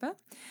October.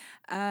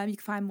 You can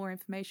find more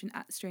information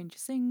at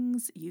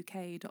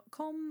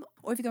strangerthingsuk.com,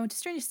 or if you go into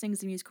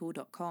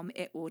strangerthingsthemusical.com,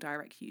 it will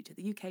direct you to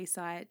the UK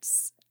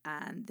sites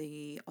and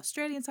the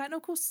Australian site, and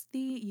of course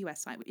the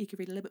US site, where you can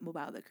read a little bit more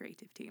about the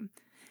creative team.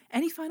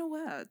 Any final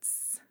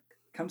words?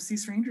 Come see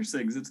Stranger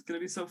Things. It's going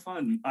to be so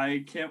fun.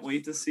 I can't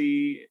wait to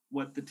see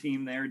what the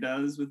team there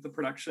does with the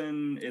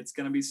production. It's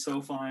going to be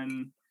so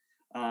fun.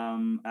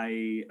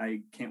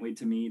 I can't wait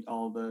to meet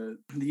all the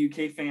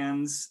UK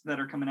fans that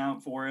are coming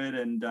out for it,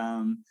 and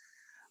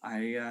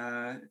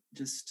I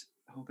just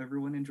hope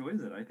everyone enjoys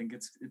it. I think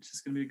it's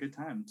just gonna be a good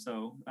time.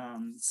 So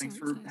thanks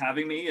for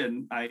having me,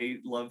 and I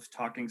love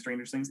talking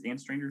Stranger Things and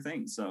Stranger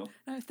Things. So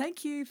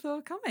thank you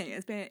for coming.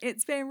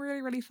 It's been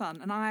really, really fun,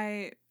 and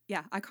I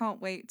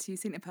can't wait to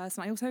see it in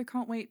person. I also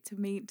can't wait to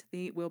meet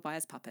the Will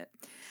Byers puppet.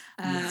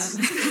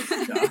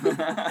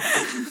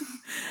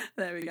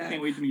 There we go. I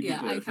can't wait to meet you.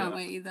 I can't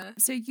wait either.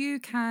 So you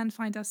can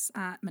find us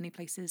at many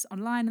places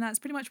online, and that's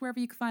pretty much wherever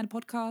you can find a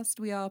podcast.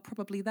 We are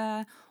probably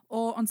there,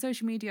 or on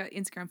social media,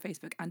 Instagram,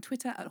 Facebook, and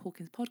Twitter at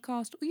Hawkins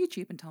Podcast, or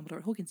YouTube and Tumblr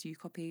at Hawkins Do You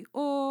Copy,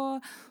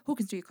 or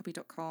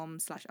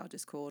hawkinsdoyoucopy.com/our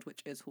Discord,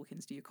 which is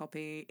Hawkins Do You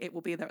Copy. It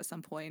will be there at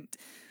some point.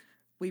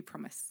 We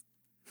promise.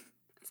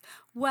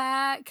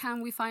 Where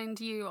can we find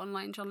you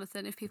online,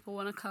 Jonathan, if people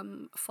want to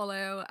come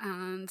follow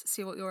and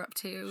see what you're up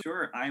to?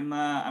 Sure. I'm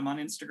on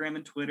Instagram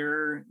and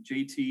Twitter,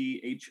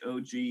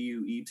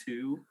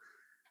 JTHOGUE2.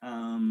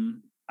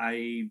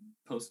 I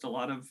post a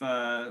lot of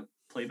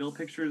playbill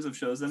pictures of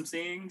shows I'm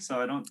seeing,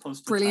 so I don't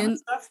post a ton of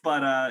stuff,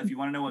 but if you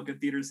want to know what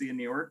good theaters see in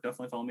New York,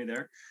 definitely follow me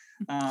there.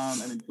 And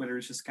then Twitter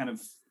is just kind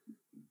of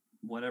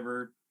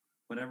whatever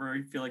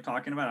I feel like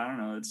talking about. I don't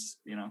know. It's,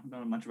 you know,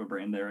 not much of a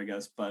brand there, I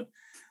guess, but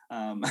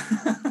you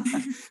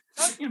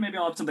know, maybe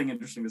I'll have something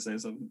interesting to say.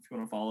 So if you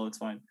want to follow, it's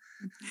fine.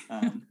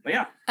 But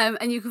yeah.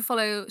 And you can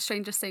follow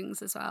Stranger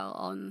Things as well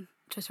on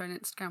Twitter and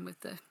Instagram with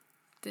the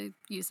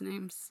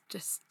usernames,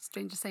 just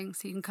Stranger Things.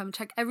 So you can come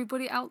check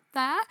everybody out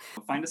there.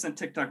 Find us on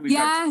TikTok. We've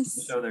got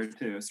the show there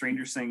too.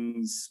 Stranger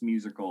Things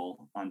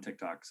musical on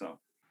TikTok. So.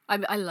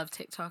 I love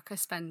TikTok. I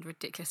spend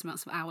ridiculous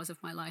amounts of hours of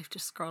my life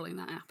just scrolling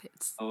that app.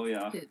 It's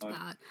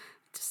bad.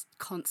 Just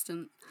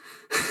constant.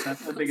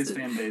 That's the biggest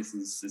fan base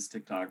is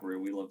TikTok, where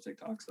we love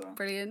TikTok. So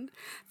brilliant.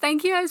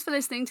 Thank you guys for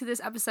listening to this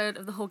episode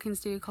of the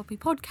Hawkins Do You Copy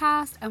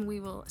podcast, and we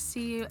will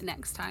see you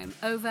next time.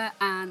 Over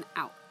and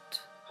out.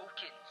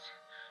 Hawkins,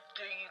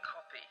 do you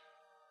copy?